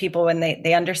usually get people when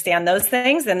they understand those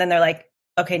things, and then they're like,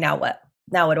 okay, now what?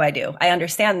 Now what do I do? I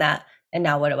understand that. And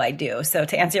now what do I do? So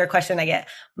to answer your question, I get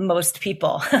most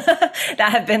people that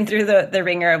have been through the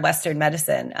ringer of Western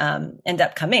medicine end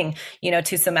up coming,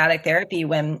 to somatic therapy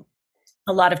when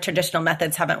a lot of traditional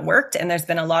methods haven't worked. And there's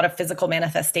been a lot of physical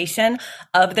manifestation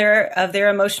of their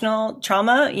emotional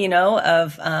trauma,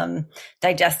 of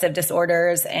digestive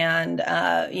disorders and,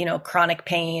 chronic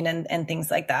pain and things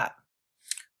like that.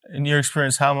 In your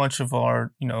experience, how much of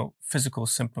our, physical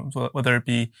symptoms, whether it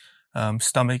be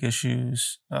stomach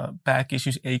issues, back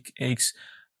issues, aches,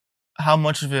 how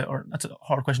much of it, or that's a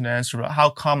hard question to answer, but how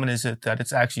common is it that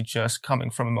it's actually just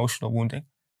coming from emotional wounding?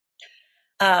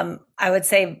 I would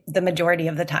say the majority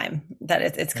of the time that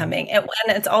it's coming. And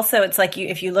it's also, it's like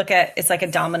if you look at, it's like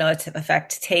a domino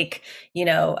effect. Take,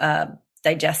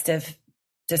 digestive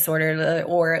disorder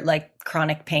or like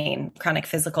chronic pain, chronic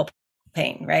physical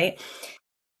pain, right?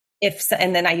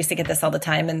 And then I used to get this all the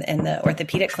time in the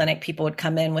orthopedic clinic, people would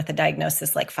come in with a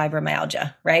diagnosis like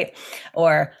fibromyalgia, right?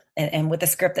 And with a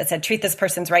script that said, treat this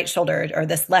person's right shoulder or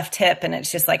this left hip. And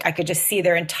it's just like, I could just see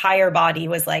their entire body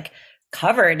was like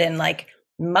covered in like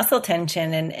muscle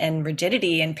tension and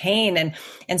rigidity and pain.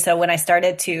 And so when I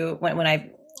started to, when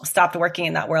I stopped working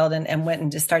in that world and went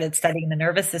and just started studying the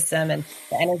nervous system and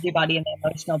the energy body and the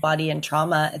emotional body and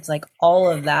trauma, it's like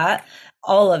all of that,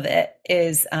 all of it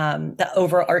is the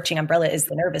overarching umbrella is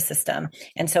the nervous system.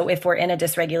 And so if we're in a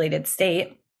dysregulated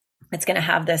state, it's going to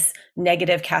have this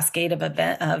negative cascade of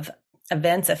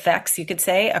events, effects, you could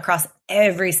say, across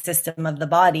every system of the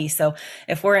body. So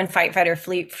if we're in fight, flight, or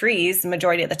freeze,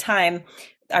 majority of the time,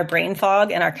 our brain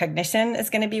fog and our cognition is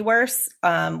going to be worse.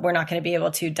 We're not going to be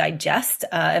able to digest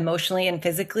emotionally and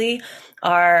physically.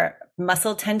 Our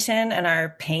muscle tension and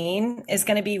our pain is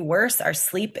going to be worse. Our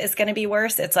sleep is going to be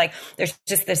worse. It's like there's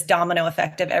just this domino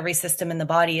effect of every system in the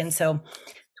body. And so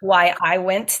why I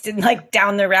went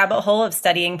down the rabbit hole of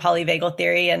studying polyvagal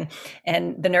theory and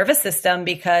the nervous system,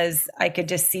 because I could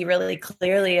just see really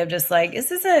clearly of just like,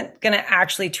 this isn't going to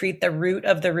actually treat the root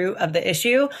of the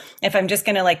issue. If I'm just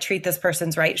going to treat this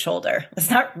person's right shoulder,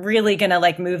 it's not really going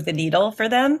to move the needle for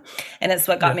them. And it's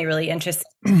what got me really interested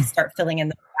to start filling in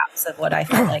the gaps of what I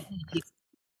felt like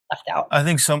left out. I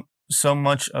think so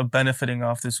much of benefiting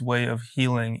off this way of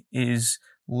healing is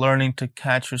learning to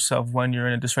catch yourself when you're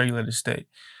in a dysregulated state.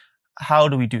 How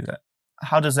do we do that?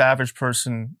 How does the average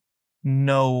person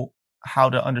know how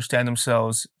to understand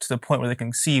themselves to the point where they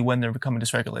can see when they're becoming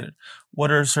dysregulated?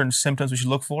 What are certain symptoms we should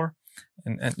look for?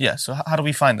 And yeah, so how do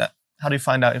we find that? How do we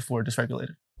find out if we're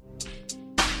dysregulated?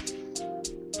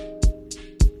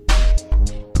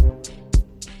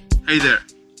 Hey there.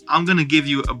 I'm going to give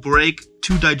you a break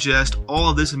to digest all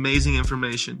of this amazing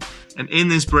information. And in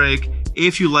this break,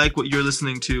 if you like what you're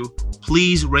listening to,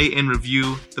 please rate and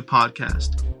review the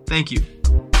podcast. Thank you.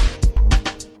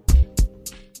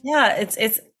 Yeah,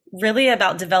 it's really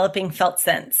about developing felt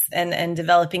sense and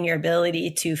developing your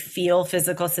ability to feel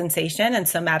physical sensation and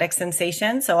somatic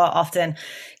sensation. So I'll often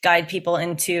guide people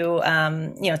into,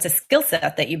 it's a skill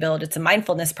set that you build. It's a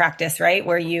mindfulness practice, right?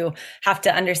 Where you have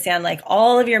to understand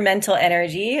all of your mental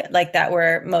energy, that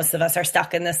where most of us are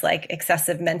stuck in this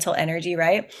excessive mental energy,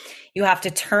 right? You have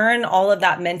to turn all of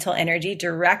that mental energy,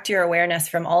 direct your awareness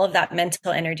from all of that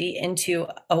mental energy into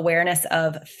awareness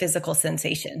of physical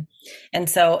sensation. And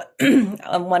so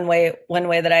one way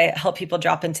that I help people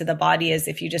drop into the body is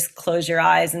if you just close your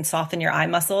eyes and soften your eye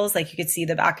muscles, you could see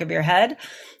the back of your head.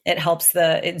 It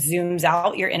zooms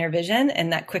out your inner vision,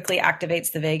 and that quickly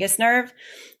activates the vagus nerve.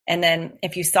 And then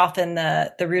if you soften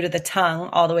the root of the tongue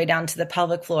all the way down to the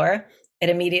pelvic floor, it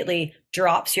immediately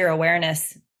drops your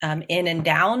awareness in and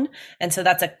down. And so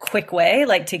that's a quick way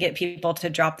to get people to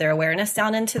drop their awareness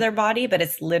down into their body. But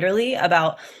it's literally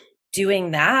about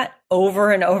doing that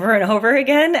over and over and over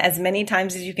again, as many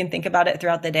times as you can think about it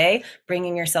throughout the day,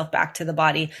 bringing yourself back to the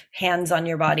body, hands on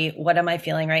your body. What am I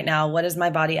feeling right now? What is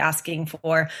my body asking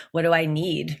for? What do I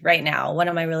need right now? What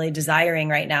am I really desiring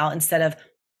right now? Instead of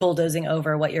bulldozing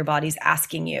over what your body's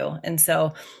asking you. And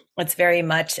so it's very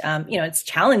much, it's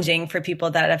challenging for people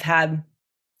that have had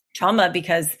trauma,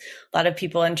 because a lot of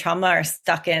people in trauma are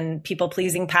stuck in people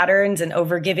pleasing patterns and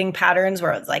overgiving patterns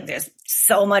where it's there's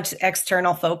so much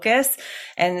external focus.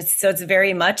 And so it's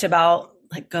very much about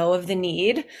let go of the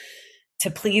need to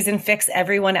please and fix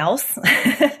everyone else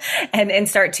and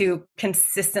start to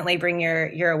consistently bring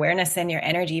your awareness and your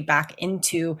energy back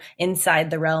inside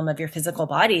the realm of your physical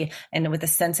body. And with a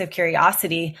sense of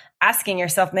curiosity, asking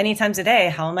yourself many times a day,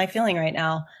 how am I feeling right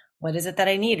now? What is it that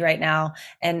I need right now?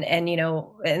 And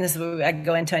this is what I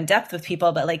go into in depth with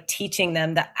people, but teaching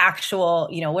them the actual,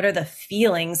 what are the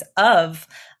feelings of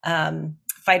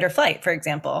fight or flight, for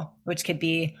example, which could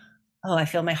be, oh, I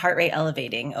feel my heart rate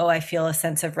elevating. Oh, I feel a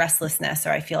sense of restlessness,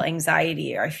 or I feel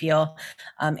anxiety, or I feel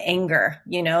anger,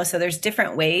 so there's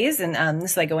different ways. And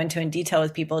this is what I go into in detail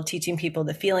with people, teaching people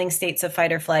the feeling states of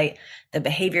fight or flight, the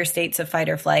behavior states of fight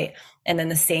or flight, and then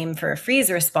the same for a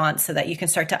freeze response, so that you can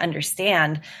start to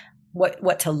understand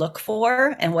what to look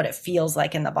for and what it feels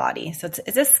like in the body. So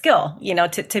it's a skill,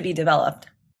 to be developed.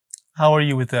 How are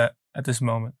you with that at this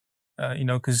moment?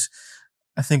 Because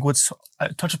I think I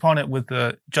touch upon it with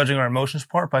the judging our emotions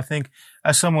part, but I think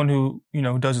as someone who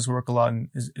does this work a lot and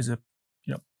is a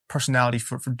personality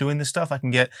for doing this stuff, I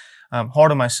can get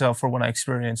hard on myself for when I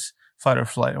experience fight or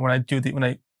flight, or when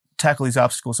I tackle these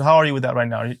obstacles. So how are you with that right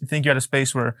now? You think you're at a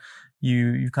space where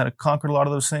you kind of conquered a lot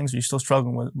of those things, or you're still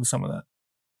struggling with some of that?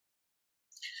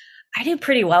 I do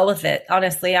pretty well with it,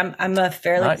 honestly. I'm a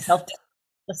fairly Nice.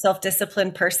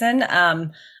 self-disciplined person.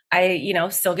 I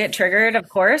still get triggered, of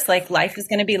course. Life is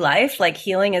going to be life.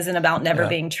 Healing isn't about never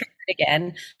being triggered.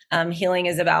 again. Healing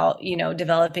is about,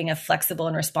 developing a flexible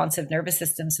and responsive nervous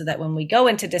system so that when we go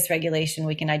into dysregulation,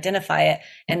 we can identify it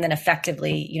and then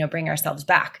effectively, bring ourselves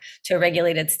back to a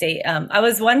regulated state. I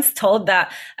was once told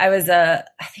that I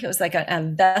think it was like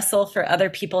a vessel for other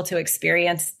people to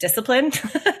experience discipline.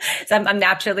 So I'm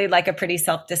naturally like a pretty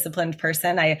self-disciplined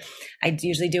person. I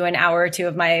usually do an hour or two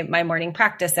of my morning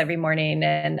practice every morning.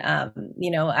 And,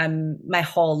 I'm my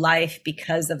whole life,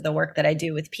 because of the work that I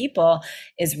do with people,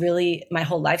 is really my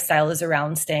whole lifestyle is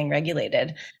around staying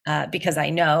regulated. Because I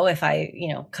know if I,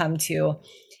 come to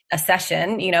a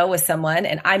session, with someone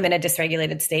and I'm in a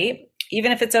dysregulated state,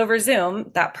 even if it's over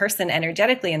Zoom, that person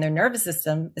energetically and their nervous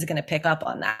system is going to pick up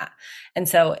on that. And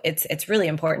so it's really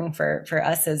important for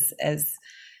us as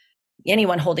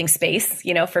anyone holding space,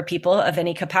 for people of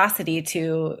any capacity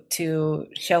to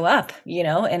show up,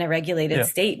 in a regulated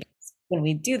state. When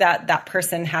we do that, that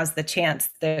person has the chance,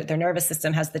 their nervous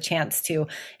system has the chance to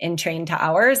entrain to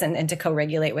ours and to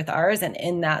co-regulate with ours. And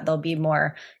in that, there'll be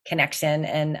more connection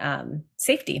and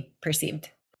safety perceived.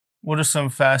 What are some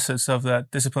facets of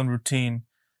that discipline routine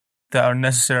that are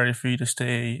necessary for you to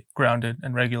stay grounded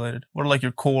and regulated? What are like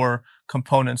your core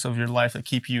components of your life that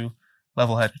keep you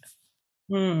level-headed?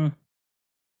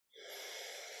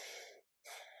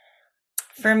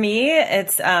 For me,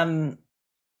 it's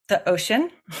the ocean.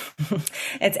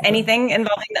 It's anything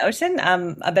involving the ocean.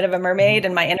 I'm a bit of a mermaid,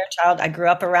 and my inner child, I grew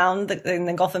up in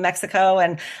the Gulf of Mexico,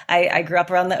 and I grew up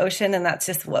around the ocean, and that's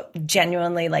just what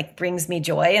genuinely like brings me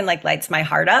joy and like lights my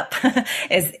heart up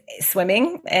is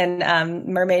swimming and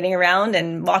mermaiding around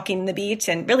and walking the beach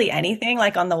and really anything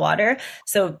like on the water.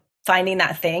 So finding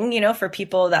that thing, for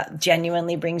people that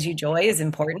genuinely brings you joy is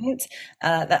important.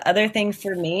 The other thing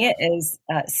for me is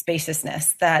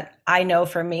spaciousness. That I know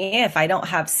for me, if I don't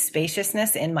have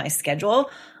spaciousness in my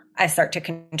schedule, I start to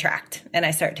contract and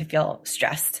I start to feel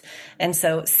stressed. And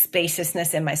so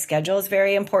spaciousness in my schedule is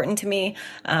very important to me.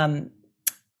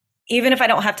 Even if I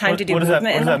don't have time to do movement.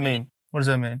 What does that mean? What does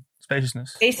that mean?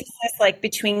 Spaciousness? Spaciousness, like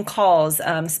between calls,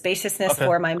 spaciousness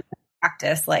for my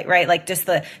practice, like just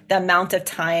the amount of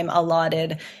time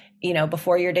allotted,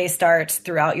 before your day starts,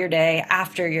 throughout your day,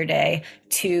 after your day,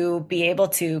 to be able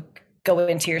to go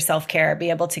into your self-care,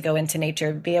 be able to go into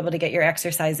nature, be able to get your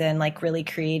exercise in, like really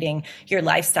creating your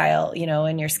lifestyle,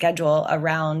 and your schedule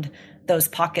around those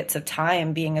pockets of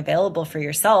time being available for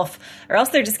yourself, or else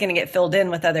they're just going to get filled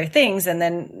in with other things. And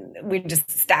then we just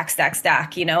stack,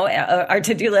 our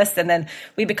to-do list, and then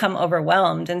we become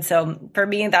overwhelmed. And so for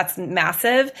me, that's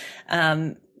massive.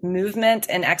 Movement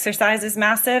and exercise is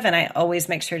massive. And I always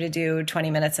make sure to do 20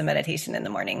 minutes of meditation in the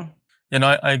morning.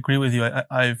 I agree with you.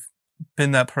 I've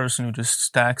been that person who just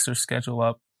stacks their schedule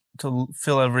up to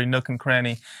fill every nook and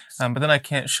cranny. But then I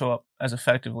can't show up as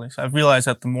effectively. So I've realized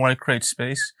that the more I create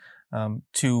space,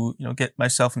 to, get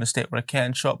myself in a state where I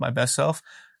can show up my best self,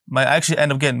 I actually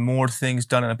end up getting more things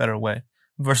done in a better way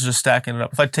versus just stacking it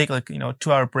up. If I take a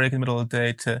 2-hour break in the middle of the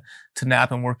day to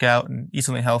nap and work out and eat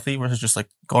something healthy versus just like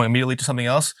going immediately to something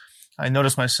else, I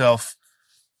notice myself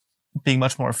being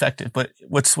much more effective. But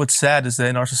what's sad is that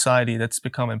in our society, that's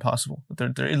become impossible.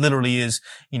 There it literally is,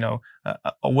 a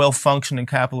well-functioning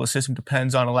capitalist system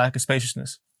depends on a lack of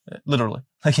spaciousness. Literally.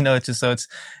 It's just, so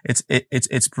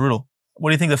it's brutal. What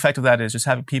do you think the effect of that is? Just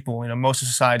having people, most of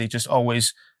society just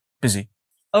always busy.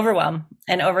 Overwhelm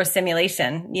and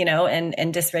overstimulation,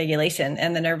 and dysregulation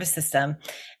in the nervous system.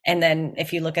 And then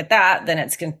if you look at that, then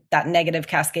it's that negative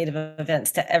cascade of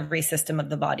events to every system of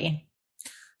the body.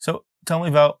 So tell me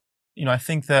about, I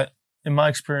think that in my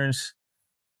experience,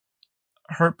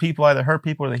 hurt people either hurt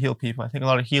people or they heal people. I think a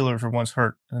lot of healers were once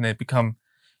hurt and they become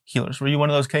healers. Were you one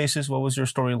of those cases? What was your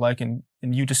story like in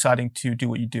you deciding to do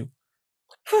what you do?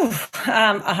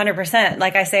 100%.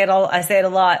 Like I say it a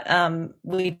lot.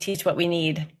 We teach what we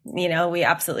need, we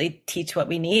absolutely teach what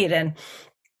we need. And,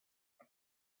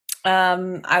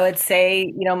 I would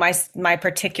say, my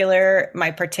particular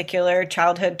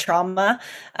childhood trauma,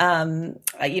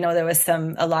 there was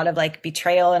a lot of like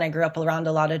betrayal, and I grew up around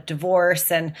a lot of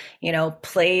divorce and,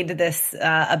 played this,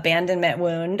 abandonment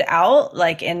wound out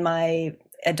like in my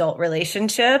adult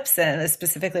relationships, and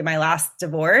specifically my last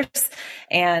divorce.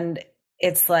 And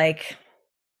it's like,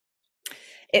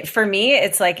 for me,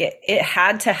 it's like it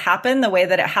had to happen the way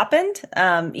that it happened.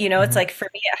 It's like for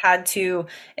me,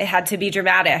 it had to be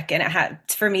dramatic, and it had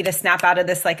for me to snap out of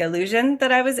this like illusion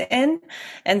that I was in.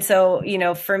 And so,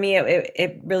 for me,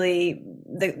 it really,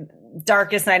 the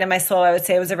darkest night of my soul, I would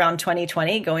say, it was around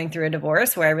 2020, going through a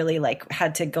divorce where I really like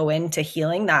had to go into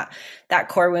healing that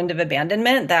core wound of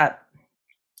abandonment that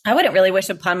I wouldn't really wish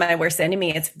upon my worst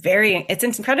enemy. It's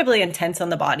incredibly intense on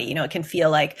the body. You know, it can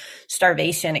feel like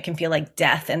starvation. It can feel like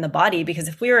death in the body, because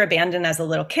if we were abandoned as a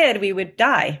little kid, we would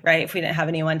die, right? If we didn't have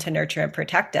anyone to nurture and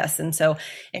protect us. And so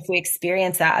if we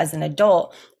experience that as an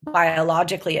adult,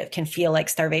 biologically, it can feel like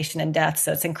starvation and death.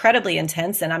 So it's incredibly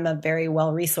intense. And I'm a very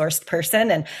well-resourced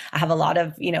person, and I have a lot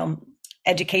of,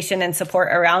 education and support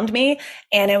around me.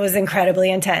 And it was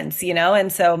incredibly intense,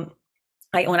 and so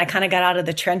when I kind of got out of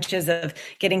the trenches of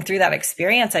getting through that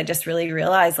experience, I just really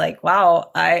realized, like, wow,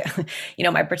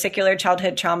 my particular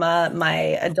childhood trauma, my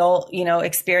adult,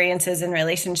 experiences in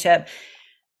relationship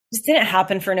just didn't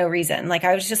happen for no reason. Like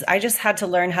I just had to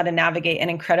learn how to navigate an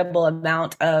incredible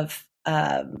amount of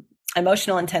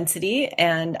emotional intensity.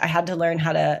 And I had to learn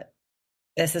how to,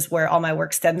 this is where all my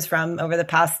work stems from over the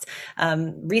past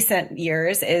recent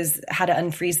years, is how to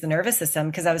unfreeze the nervous system,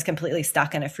 because I was completely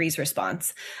stuck in a freeze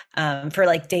response for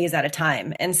like days at a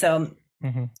time. And so,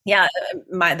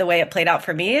 the way it played out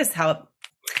for me is how it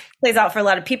plays out for a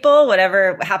lot of people.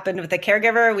 Whatever happened with the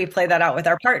caregiver, we play that out with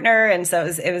our partner. And so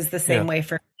it was the same way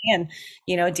for me.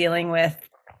 And, dealing with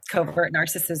covert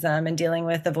narcissism and dealing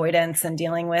with avoidance and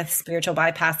dealing with spiritual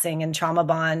bypassing and trauma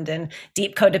bond and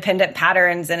deep codependent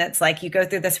patterns. And it's like you go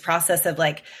through this process of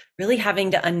like really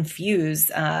having to unfuse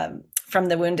from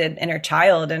the wounded inner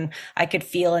child. And I could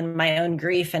feel in my own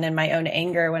grief and in my own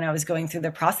anger when I was going through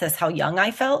the process how young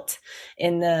I felt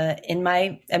in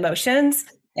my emotions.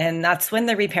 And that's when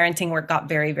the reparenting work got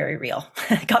very, very real.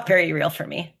 It got very real for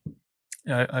me.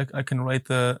 Yeah, I can relate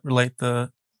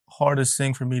the hardest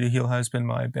thing for me to heal has been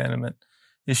my abandonment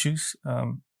issues.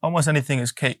 Almost anything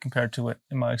is cake compared to it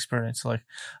in my experience. Like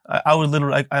I would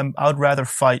literally, I would rather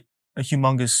fight a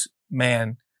humongous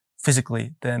man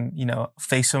physically than,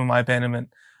 face some of my abandonment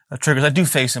triggers. I do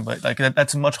face them, but like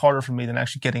that's much harder for me than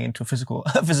actually getting into a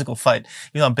physical fight.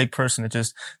 I'm a big person.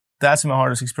 That's my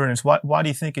hardest experience. Why do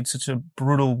you think it's such a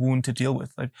brutal wound to deal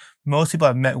with? Like most people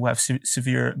I've met who have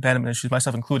severe abandonment issues,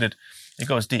 myself included, it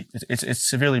goes deep. It's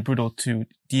severely brutal to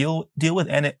deal with,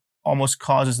 and it almost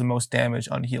causes the most damage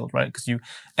unhealed, right? Because you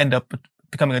end up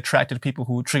becoming attracted to people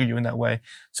who trigger you in that way.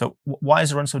 So why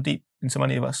does it run so deep in so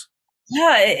many of us?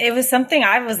 Yeah, it was something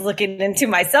I was looking into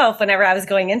myself. Whenever I was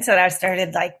going into it, I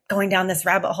started like going down this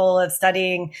rabbit hole of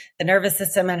studying the nervous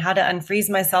system and how to unfreeze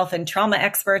myself, and trauma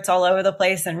experts all over the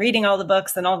place and reading all the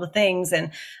books and all the things.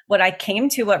 And what I came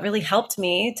to, what really helped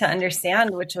me to understand,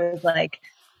 which was like,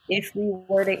 if we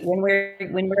were to, when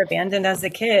we're abandoned as a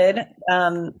kid,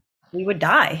 we would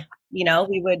die.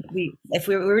 If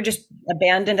we were just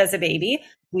abandoned as a baby,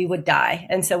 we would die.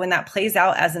 And so when that plays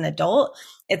out as an adult,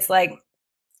 it's like,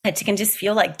 it can just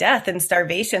feel like death and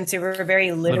starvation. So we're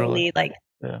very literally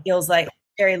feels like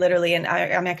very literally. And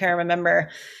I can remember it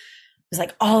was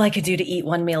like all I could do to eat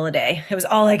one meal a day. It was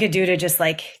all I could do to just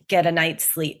like get a night's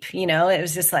sleep. It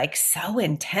was just like so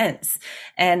intense.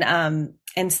 And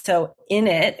so in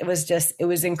it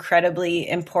was incredibly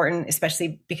important,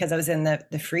 especially because I was in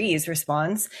the freeze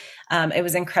response. It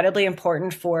was incredibly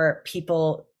important for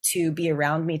people to be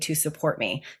around me, to support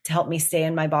me, to help me stay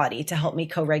in my body, to help me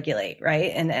co-regulate.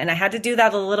 Right. And I had to do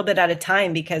that a little bit at a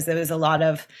time, because there was a lot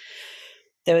of,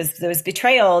 there was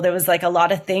betrayal. There was like a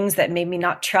lot of things that made me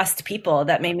not trust people,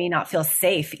 that made me not feel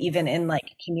safe, even in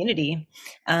like community.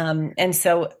 And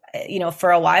so, for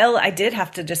a while I did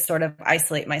have to just sort of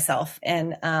isolate myself,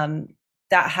 and,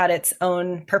 that had its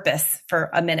own purpose for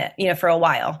a minute, for a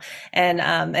while. And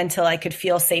until I could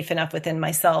feel safe enough within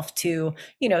myself to,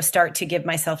 start to give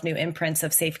myself new imprints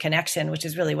of safe connection, which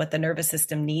is really what the nervous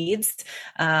system needs.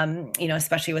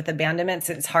 Especially with abandonments,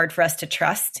 it's hard for us to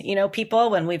trust, people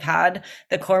when we've had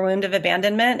the core wound of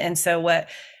abandonment. And so what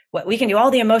we can do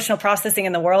all the emotional processing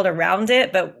in the world around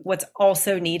it, but what's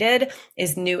also needed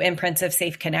is new imprints of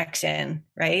safe connection,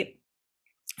 right?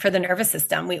 For the nervous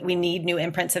system, we need new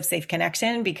imprints of safe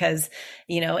connection, because,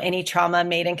 any trauma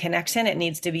made in connection, it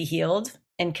needs to be healed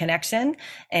in connection.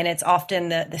 And it's often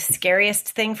the scariest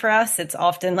thing for us. It's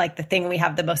often like the thing we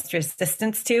have the most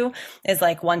resistance to, is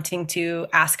like wanting to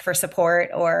ask for support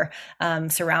or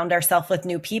surround ourselves with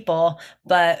new people.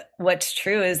 But what's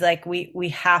true is like we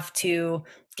have to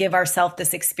give ourselves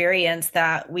this experience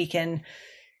that we can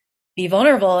be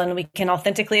vulnerable and we can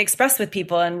authentically express with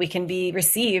people, and we can be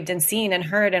received and seen and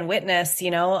heard and witnessed.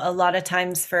 A lot of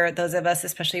times for those of us,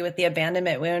 especially with the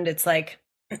abandonment wound, it's like,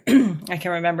 I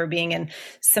can remember being in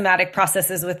somatic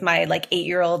processes with my like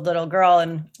 8-year-old little girl,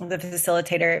 and the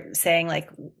facilitator saying like,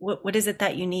 what is it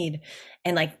that you need?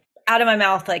 And like out of my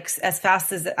mouth, like as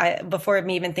fast as before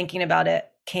me even thinking about it,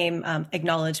 came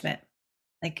acknowledgement.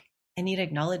 Like, I need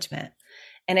acknowledgement.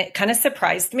 And it kind of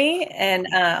surprised me. And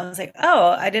I was like, oh,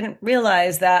 I didn't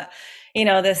realize that,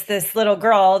 this little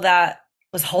girl that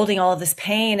was holding all of this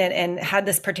pain and had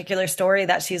this particular story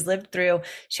that she's lived through.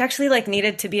 She actually like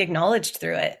needed to be acknowledged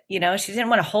through it. She didn't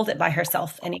want to hold it by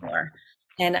herself anymore.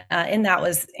 And that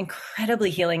was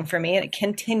incredibly healing for me. And it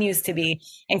continues to be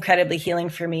incredibly healing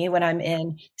for me when I'm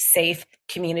in safe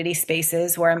community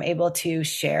spaces where I'm able to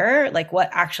share like what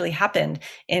actually happened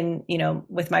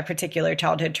with my particular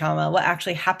childhood trauma, what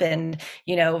actually happened,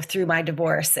 through my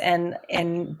divorce, and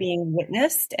being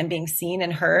witnessed and being seen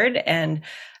and heard and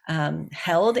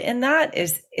held in that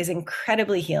is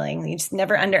incredibly healing. You just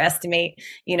never underestimate,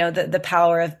 the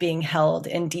power of being held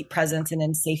in deep presence and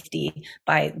in safety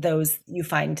by those you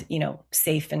find,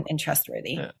 safe and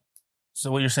trustworthy. Yeah.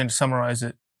 So what you're saying, to summarize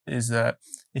it, is that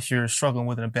if you're struggling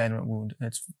with an abandonment wound and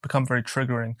it's become very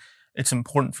triggering, it's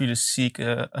important for you to seek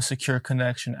a secure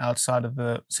connection outside of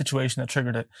the situation that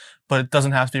triggered it. But it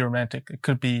doesn't have to be romantic. It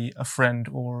could be a friend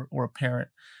or a parent.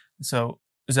 So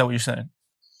is that what you're saying?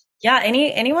 Yeah,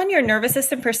 anyone your nervous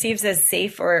system perceives as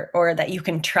safe or that you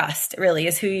can trust really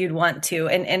is who you'd want to.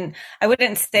 And I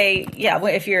wouldn't say,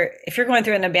 if you're going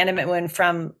through an abandonment wound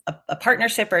from a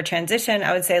partnership or a transition,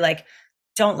 I would say like,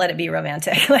 don't let it be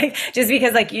romantic. Like just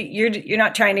because like you're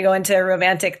not trying to go into a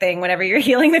romantic thing whenever you're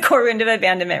healing the core wound of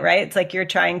abandonment, right? It's like you're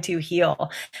trying to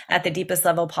heal at the deepest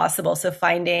level possible. So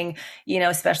finding,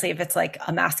 especially if it's like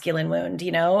a masculine wound,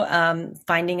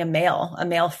 finding a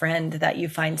male friend that you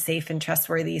find safe and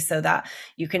trustworthy so that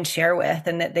you can share with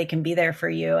and that they can be there for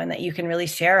you and that you can really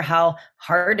share how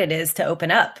hard it is to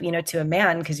open up, to a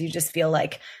man, because you just feel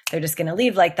like they're just going to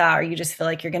leave like that, or you just feel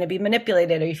like you're going to be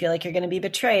manipulated, or you feel like you're going to be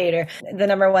betrayed. Or the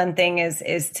number one thing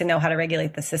is to know how to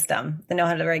regulate the system, to know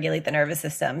how to regulate the nervous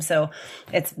system. So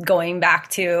it's going back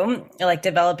to like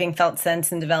developing felt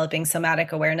sense and developing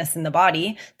somatic awareness in the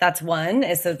body. That's one,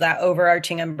 is so that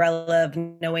overarching umbrella of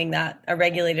knowing that a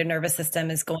regulated nervous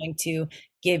system is going to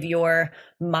give your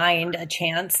mind a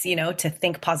chance, to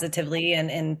think positively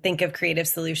and think of creative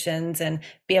solutions and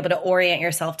be able to orient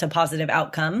yourself to positive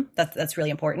outcome. That's really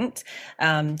important.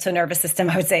 So nervous system,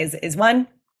 I would say is one.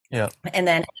 Yeah. And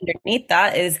then underneath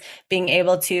that is being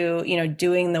able to,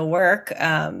 doing the work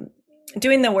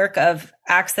of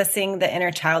accessing the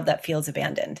inner child that feels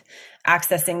abandoned,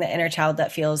 accessing the inner child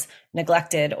that feels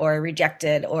neglected or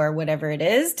rejected or whatever it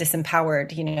is,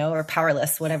 disempowered, or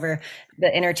powerless, whatever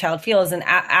the inner child feels, and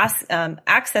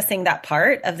accessing that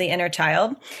part of the inner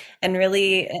child. And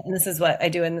really, and this is what I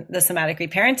do in the somatic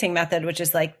reparenting method, which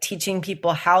is like teaching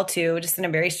people how to, just in a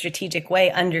very strategic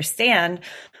way, understand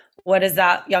what is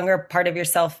that younger part of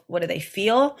yourself? What do they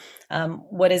feel?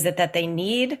 What is it that they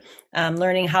need?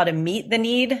 Learning how to meet the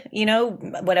need,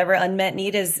 whatever unmet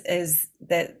need is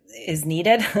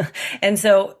needed. And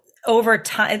so over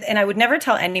time, and I would never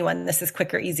tell anyone this is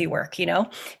quick or easy work,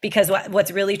 because what's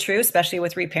really true, especially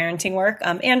with reparenting work,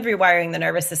 and rewiring the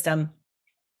nervous system,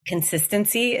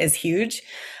 consistency is huge,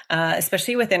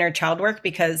 especially with inner child work,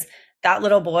 because that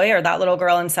little boy or that little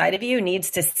girl inside of you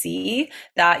needs to see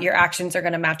that your actions are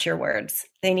going to match your words.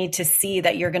 They need to see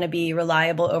that you're going to be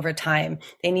reliable over time.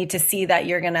 They need to see that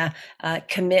you're going to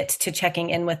commit to checking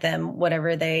in with them,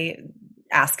 whatever they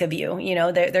ask of you.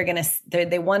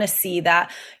 They want to see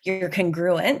that you're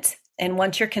congruent. And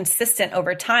once you're consistent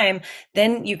over time,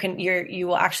 then you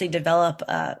will actually develop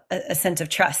a sense of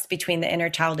trust between the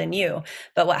inner child and you.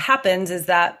 But what happens is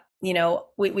that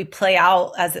we play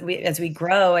out as we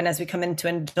grow and as we come into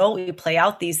an adult, we play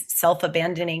out these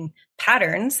self-abandoning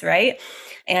patterns, right?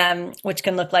 And which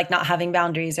can look like not having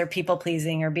boundaries or people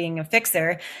pleasing or being a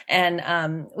fixer.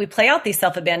 And we play out these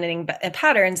self-abandoning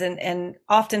patterns. And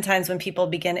oftentimes when people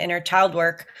begin inner child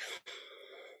work,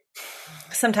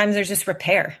 sometimes there's just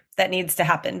repair that needs to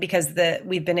happen because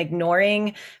we've been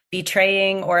ignoring,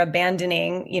 betraying, or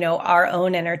abandoning, our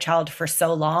own inner child for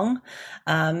so long,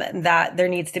 that there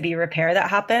needs to be repair that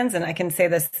happens. And I can say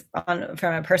this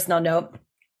from a personal note.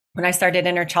 When I started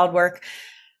inner child work,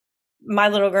 my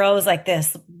little girl was like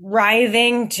this,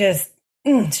 writhing,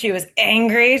 she was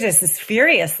angry, just this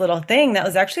furious little thing that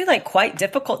was actually like quite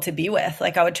difficult to be with.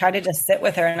 Like I would try to just sit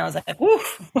with her and I was like, whoo,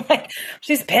 like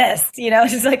she's pissed,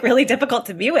 she's like really difficult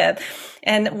to be with.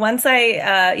 And once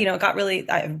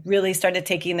I really started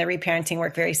taking the reparenting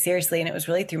work very seriously. And it was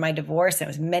really through my divorce. And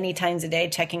it was many times a day,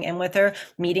 checking in with her,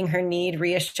 meeting her need,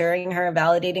 reassuring her,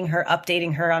 validating her,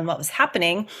 updating her on what was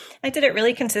happening. I did it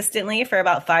really consistently for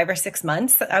about 5 or 6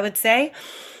 months, I would say.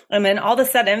 And then all of a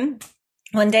sudden,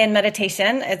 one day in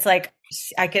meditation, it's like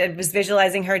I was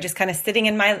visualizing her just kind of sitting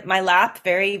in my lap,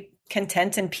 very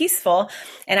content and peaceful.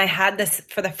 And I had this,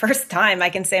 for the first time I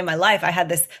can say in my life, I had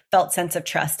this felt sense of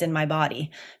trust in my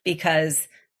body because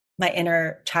my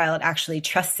inner child actually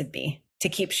trusted me to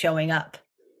keep showing up.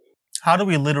 How do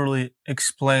we literally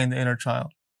explain the inner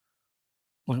child?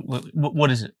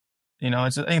 What is it? I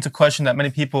think it's a question that many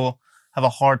people have a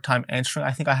hard time answering.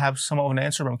 I think I have somewhat of an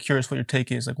answer, but I'm curious what your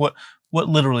take is. Like, what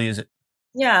literally is it?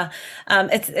 Yeah.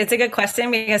 It's a good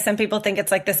question because some people think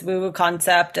it's like this woo-woo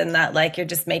concept and that like you're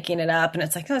just making it up. And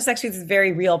it's like, no, it's actually these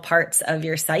very real parts of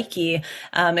your psyche.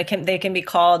 They can be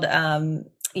called,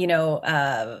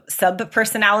 sub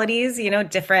personalities,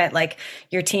 different, like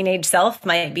your teenage self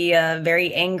might be a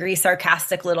very angry,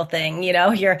 sarcastic little thing.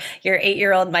 Your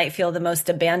 8-year-old might feel the most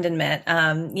abandonment,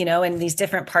 and these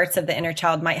different parts of the inner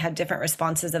child might have different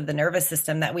responses of the nervous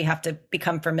system that we have to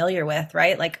become familiar with,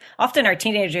 right? Like often our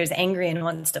teenager is angry and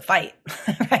wants to fight,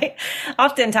 right?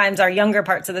 Oftentimes our younger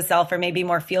parts of the self are maybe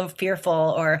more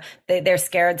fearful, or they're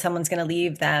scared someone's going to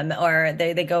leave them, or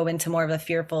they go into more of a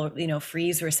fearful,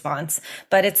 freeze response.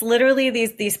 But it's literally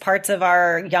these parts of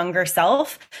our younger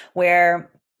self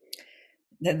where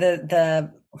I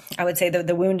would say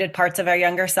the wounded parts of our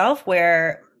younger self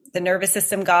where the nervous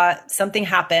system something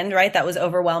happened, right? That was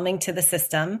overwhelming to the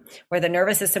system, where the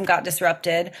nervous system got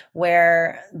disrupted,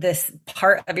 where this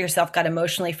part of yourself got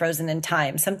emotionally frozen in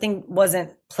time. Something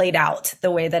wasn't played out the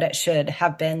way that it should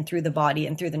have been through the body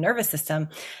and through the nervous system.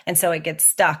 And so it gets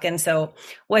stuck. And so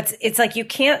it's like, you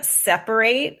can't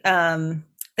separate,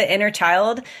 the inner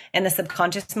child and the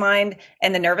subconscious mind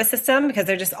and the nervous system because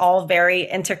they're just all very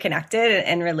interconnected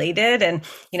and related. And,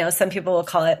 some people will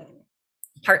call it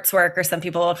parts work, or some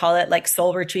people will call it like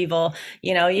soul retrieval.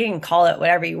 You can call it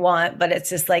whatever you want, but it's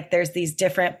just like there's these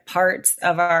different parts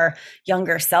of our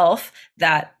younger self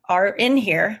that are in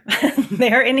here.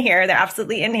 They're in here. They're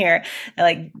absolutely in here.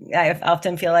 Like I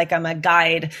often feel like I'm a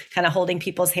guide, kind of holding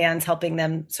people's hands, helping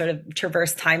them sort of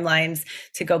traverse timelines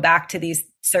to go back to these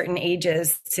certain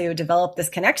ages to develop this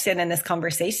connection and this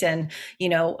conversation,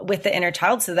 with the inner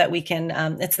child so that we can,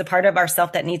 it's the part of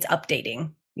ourself that needs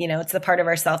updating. It's the part of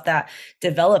ourself that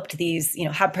developed these,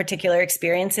 had particular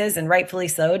experiences, and rightfully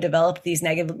so, developed these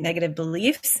negative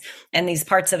beliefs, and these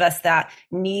parts of us that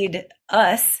need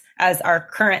us as our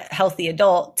current healthy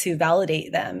adult to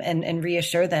validate them and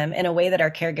reassure them in a way that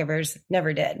our caregivers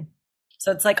never did.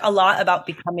 So it's like a lot about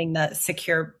becoming the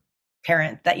secure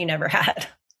parent that you never had.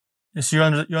 Yes, you're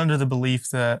under the belief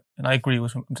that, and I agree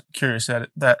with, I'm curious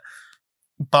that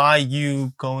by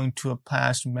you going to a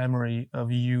past memory of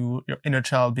your inner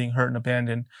child being hurt and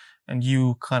abandoned, and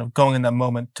you kind of going in that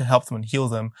moment to help them and heal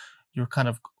them, you're kind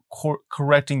of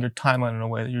correcting your timeline in a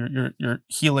way that you're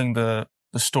healing the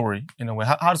story in a way.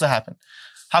 How does that happen?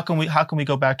 How can we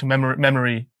go back to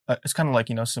memory? It's kind of like,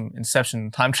 some Inception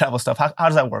time travel stuff. How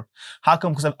does that work? How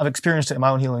come? Because I've experienced it in my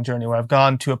own healing journey where I've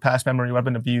gone to a past memory where I've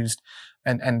been abused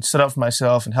and stood up for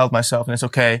myself and held myself, and it's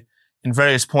okay in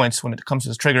various points when it comes to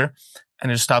this trigger,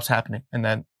 and it just stops happening. And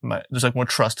then there's like more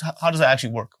trust. How does that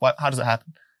actually work? How does that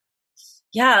happen?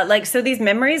 Yeah, so these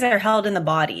memories are held in the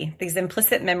body. These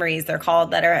implicit memories, they're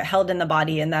called, that are held in the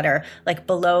body and that are like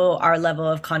below our level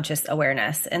of conscious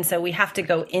awareness. And so we have to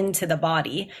go into the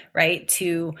body, right,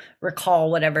 to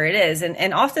recall whatever it is.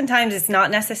 And oftentimes it's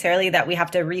not necessarily that we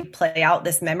have to replay out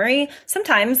this memory.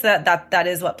 Sometimes that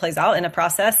is what plays out in a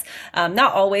process.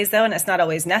 Not always though, and it's not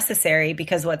always necessary,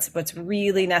 because what's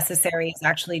really necessary is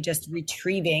actually just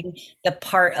retrieving the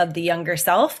part of the younger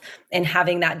self and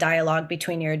having that dialogue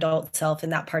between your adult self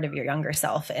and that part of your younger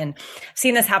self. And I've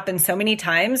seen this happen so many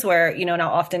times where, and I'll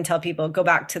often tell people, go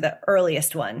back to the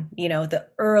earliest one, the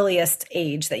earliest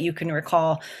age that you can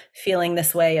recall feeling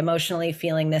this way, emotionally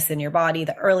feeling this in your body,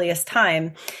 the earliest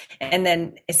time. And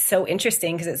then it's so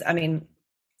interesting because it's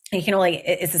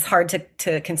just hard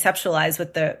to conceptualize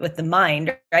with the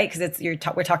mind, right? Because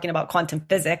we're talking about quantum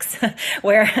physics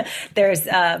where there's,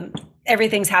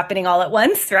 everything's happening all at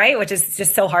once, right? Which is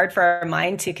just so hard for our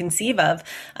mind to conceive of.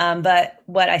 But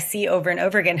what I see over and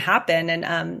over again happen,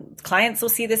 and clients will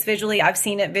see this visually. I've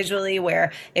seen it visually,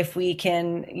 where if we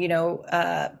can,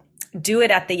 do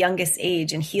it at the youngest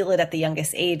age and heal it at the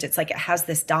youngest age, it's like it has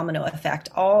this domino effect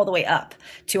all the way up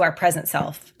to our present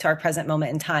self, to our present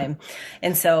moment in time.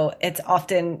 And so it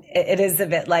is a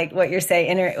bit like what you're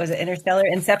saying, was it Interstellar,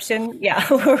 Inception? Yeah,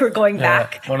 we're going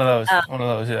back. One of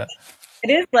those, yeah. It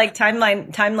is like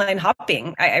timeline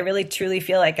hopping. I really truly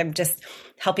feel like I'm just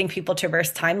helping people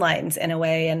traverse timelines in a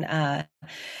way. And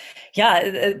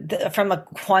from a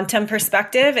quantum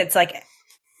perspective, it's like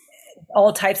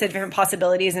all types of different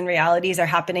possibilities and realities are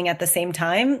happening at the same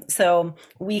time. So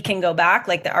we can go back,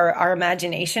 like our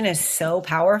imagination is so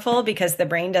powerful because the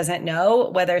brain doesn't know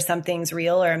whether something's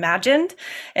real or imagined.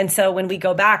 And so when we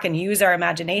go back and use our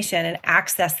imagination and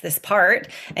access this part,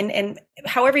 and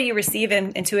however you receive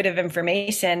intuitive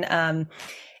information,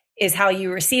 is how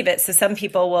you receive it. So some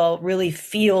people will really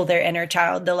feel their inner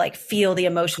child. They'll like feel the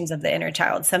emotions of the inner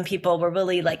child. Some people will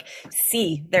really like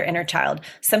see their inner child.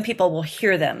 Some people will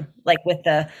hear them like with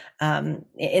the,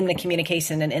 in the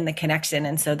communication and in the connection.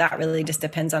 And so that really just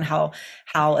depends on how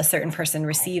a certain person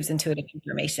receives intuitive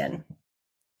information.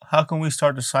 How can we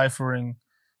start deciphering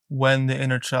when the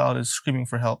inner child is screaming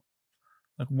for help?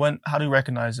 Like how do you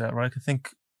recognize that, right? I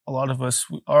think a lot of us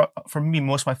for me,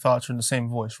 most of my thoughts are in the same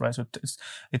voice, right? So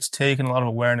it's taken a lot of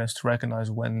awareness to recognize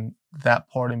when that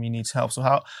part of me needs help. So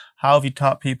how have you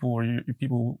taught people or your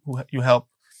people who you help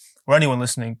or anyone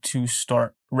listening to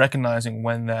start recognizing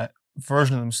when that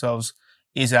version of themselves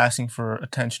is asking for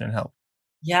attention and help?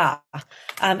 Yeah.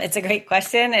 It's a great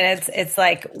question. And it's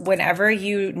like whenever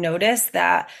you notice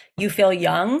that you feel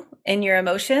young in your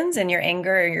emotions and your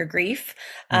anger or your grief.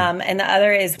 And the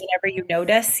other is whenever you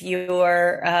notice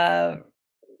your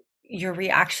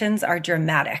reactions are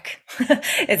dramatic.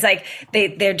 It's like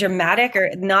they're dramatic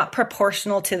or not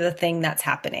proportional to the thing that's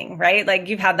happening, right? Like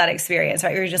you've had that experience,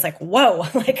 right? You're just like, whoa,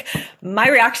 like my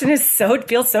reaction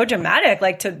feels so dramatic,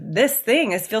 like to this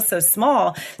thing, it feels so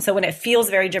small. So when it feels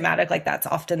very dramatic, like that's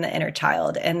often the inner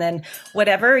child. And then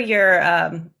whatever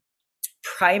your,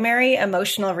 primary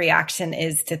emotional reaction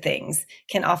is to things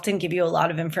can often give you a lot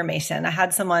of information. I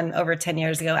had someone over 10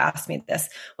 years ago ask me this,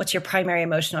 what's your primary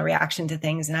emotional reaction to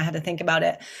things? And I had to think about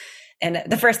it. And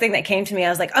the first thing that came to me, I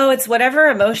was like, oh, it's whatever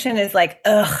emotion is like,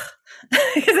 ugh.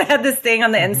 Because I had this thing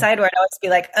on the inside where I'd always be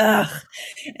like, ugh,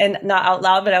 and not out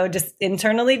loud, but I would just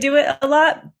internally do it a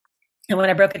lot. And when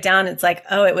I broke it down, it's like,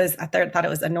 oh, I thought it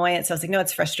was annoyance. So I was like, no,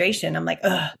 it's frustration. I'm like,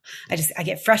 ugh, I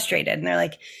get frustrated. And they're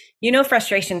like,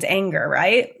 frustration's anger,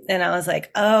 right? And I was like,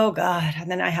 oh God.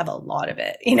 And then I have a lot of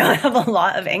it, I have a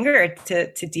lot of anger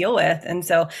to deal with. And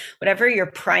so whatever your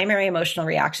primary emotional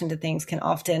reaction to things can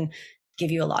often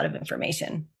give you a lot of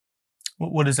information.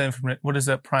 What is that information? What is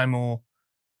that primal,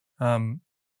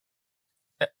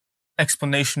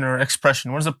 explanation or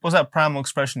expression? What does that primal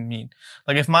expression mean?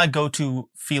 Like if my go-to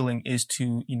feeling is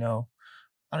to,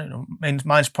 I don't know,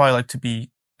 mine's probably like to be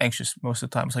anxious most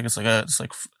of the time. It's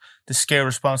like the scare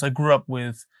response. I grew up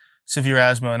with severe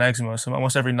asthma and eczema. So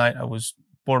almost every night I was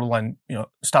borderline,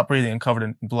 stop breathing and covered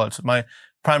in blood. So my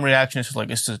prime reaction is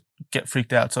to get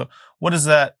freaked out. So what does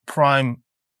that prime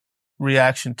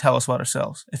reaction tell us about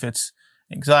ourselves? If it's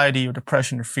anxiety or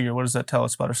depression or fear, what does that tell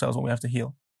us about ourselves when we have to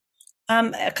heal?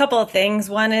 A couple of things.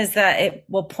 One is that it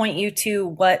will point you to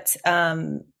what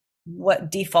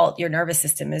default your nervous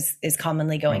system is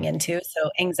commonly going into. So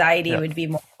anxiety would be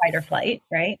more fight or flight,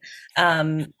 right?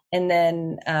 And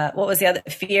then what was the other?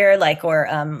 Fear, like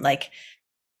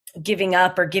giving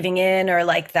up or giving in, or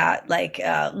like that,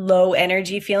 low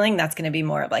energy feeling. That's going to be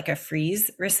more of like a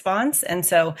freeze response. And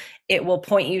so it will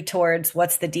point you towards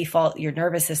what's the default your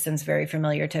nervous system's very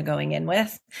familiar to going in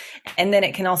with. And then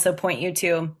it can also point you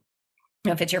to,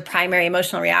 if it's your primary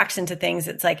emotional reaction to things,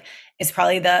 it's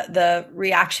probably the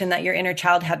reaction that your inner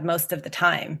child had most of the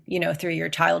time, through your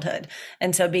childhood.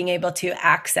 And so being able to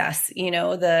access,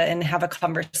 and have a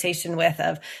conversation with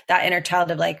of that inner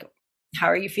child of like, how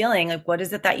are you feeling? Like, what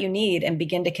is it that you need? And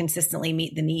begin to consistently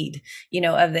meet the need,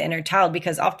 of the inner child,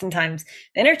 because oftentimes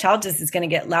the inner child just is going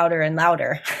to get louder and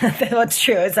louder. That's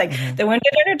true. It's like the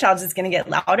wounded inner child is going to get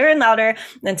louder and louder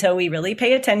until we really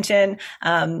pay attention.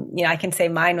 I can say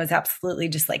mine was absolutely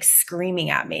just like screaming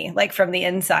at me, like from the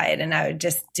inside. And I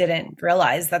just didn't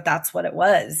realize that that's what it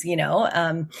was,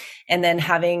 and then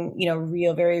having,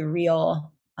 very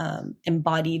real,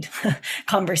 embodied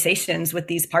conversations with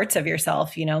these parts of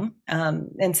yourself,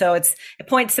 and so it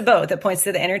points to both. It points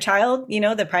to the inner child,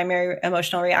 the primary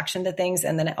emotional reaction to things.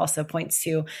 And then it also points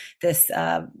to this,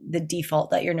 the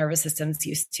default that your nervous system's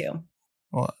used to.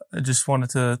 Well, I just wanted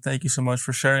to thank you so much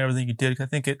for sharing everything you did. I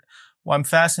think I'm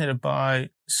fascinated by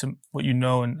what you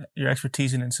know and your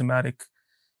expertise in somatic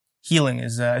healing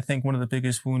is that I think one of the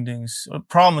biggest woundings or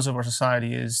problems of our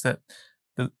society is that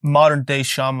the modern day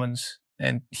shamans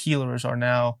and healers are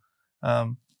now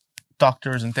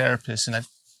doctors and therapists, and I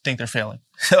think they're failing.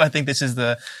 So I think this is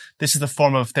the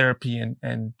form of therapy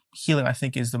and healing I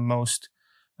think is the most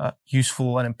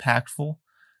useful and impactful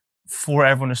for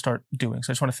everyone to start doing. So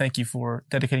I just want to thank you for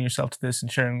dedicating yourself to this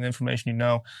and sharing the information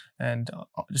and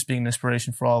just being an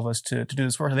inspiration for all of us to do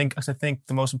this work. I think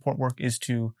the most important work is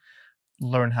to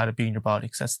learn how to be in your body,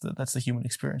 because that's the human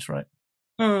experience, right?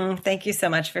 Thank you so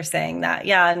much for saying that.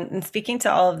 Yeah. And speaking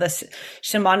to all of this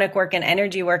shamanic work and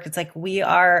energy work, it's like we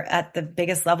are at the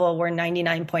biggest level. We're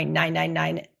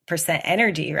 99.999%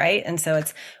 energy, right? And so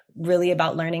really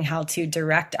about learning how to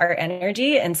direct our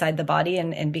energy inside the body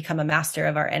and become a master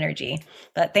of our energy.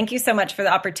 But thank you so much for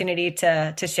the opportunity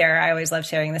to share. I always love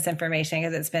sharing this information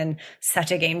because it's been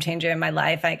such a game changer in my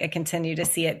life. I continue to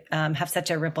see it have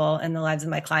such a ripple in the lives of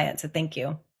my clients. So thank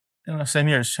you. Same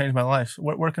here. It's changed my life.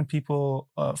 Where can people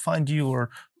find you or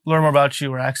learn more about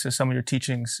you or access some of your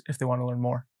teachings if they want to learn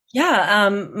more? Yeah,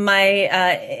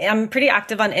 I'm pretty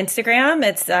active on Instagram.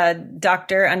 It's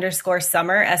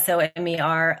Dr._Summer,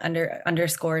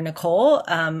 SOMER _Nicole.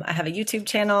 I have a YouTube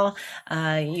channel.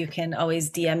 You can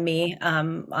always DM me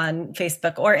on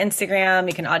Facebook or Instagram.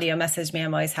 You can audio message me.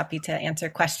 I'm always happy to answer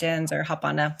questions or hop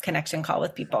on a connection call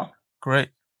with people. Great.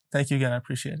 Thank you again. I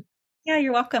appreciate it. Yeah,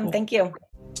 you're welcome. Cool. Thank you.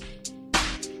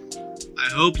 I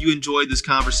hope you enjoyed this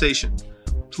conversation.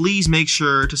 Please make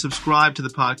sure to subscribe to the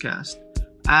podcast,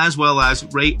 as well as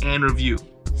rate and review.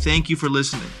 Thank you for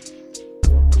listening.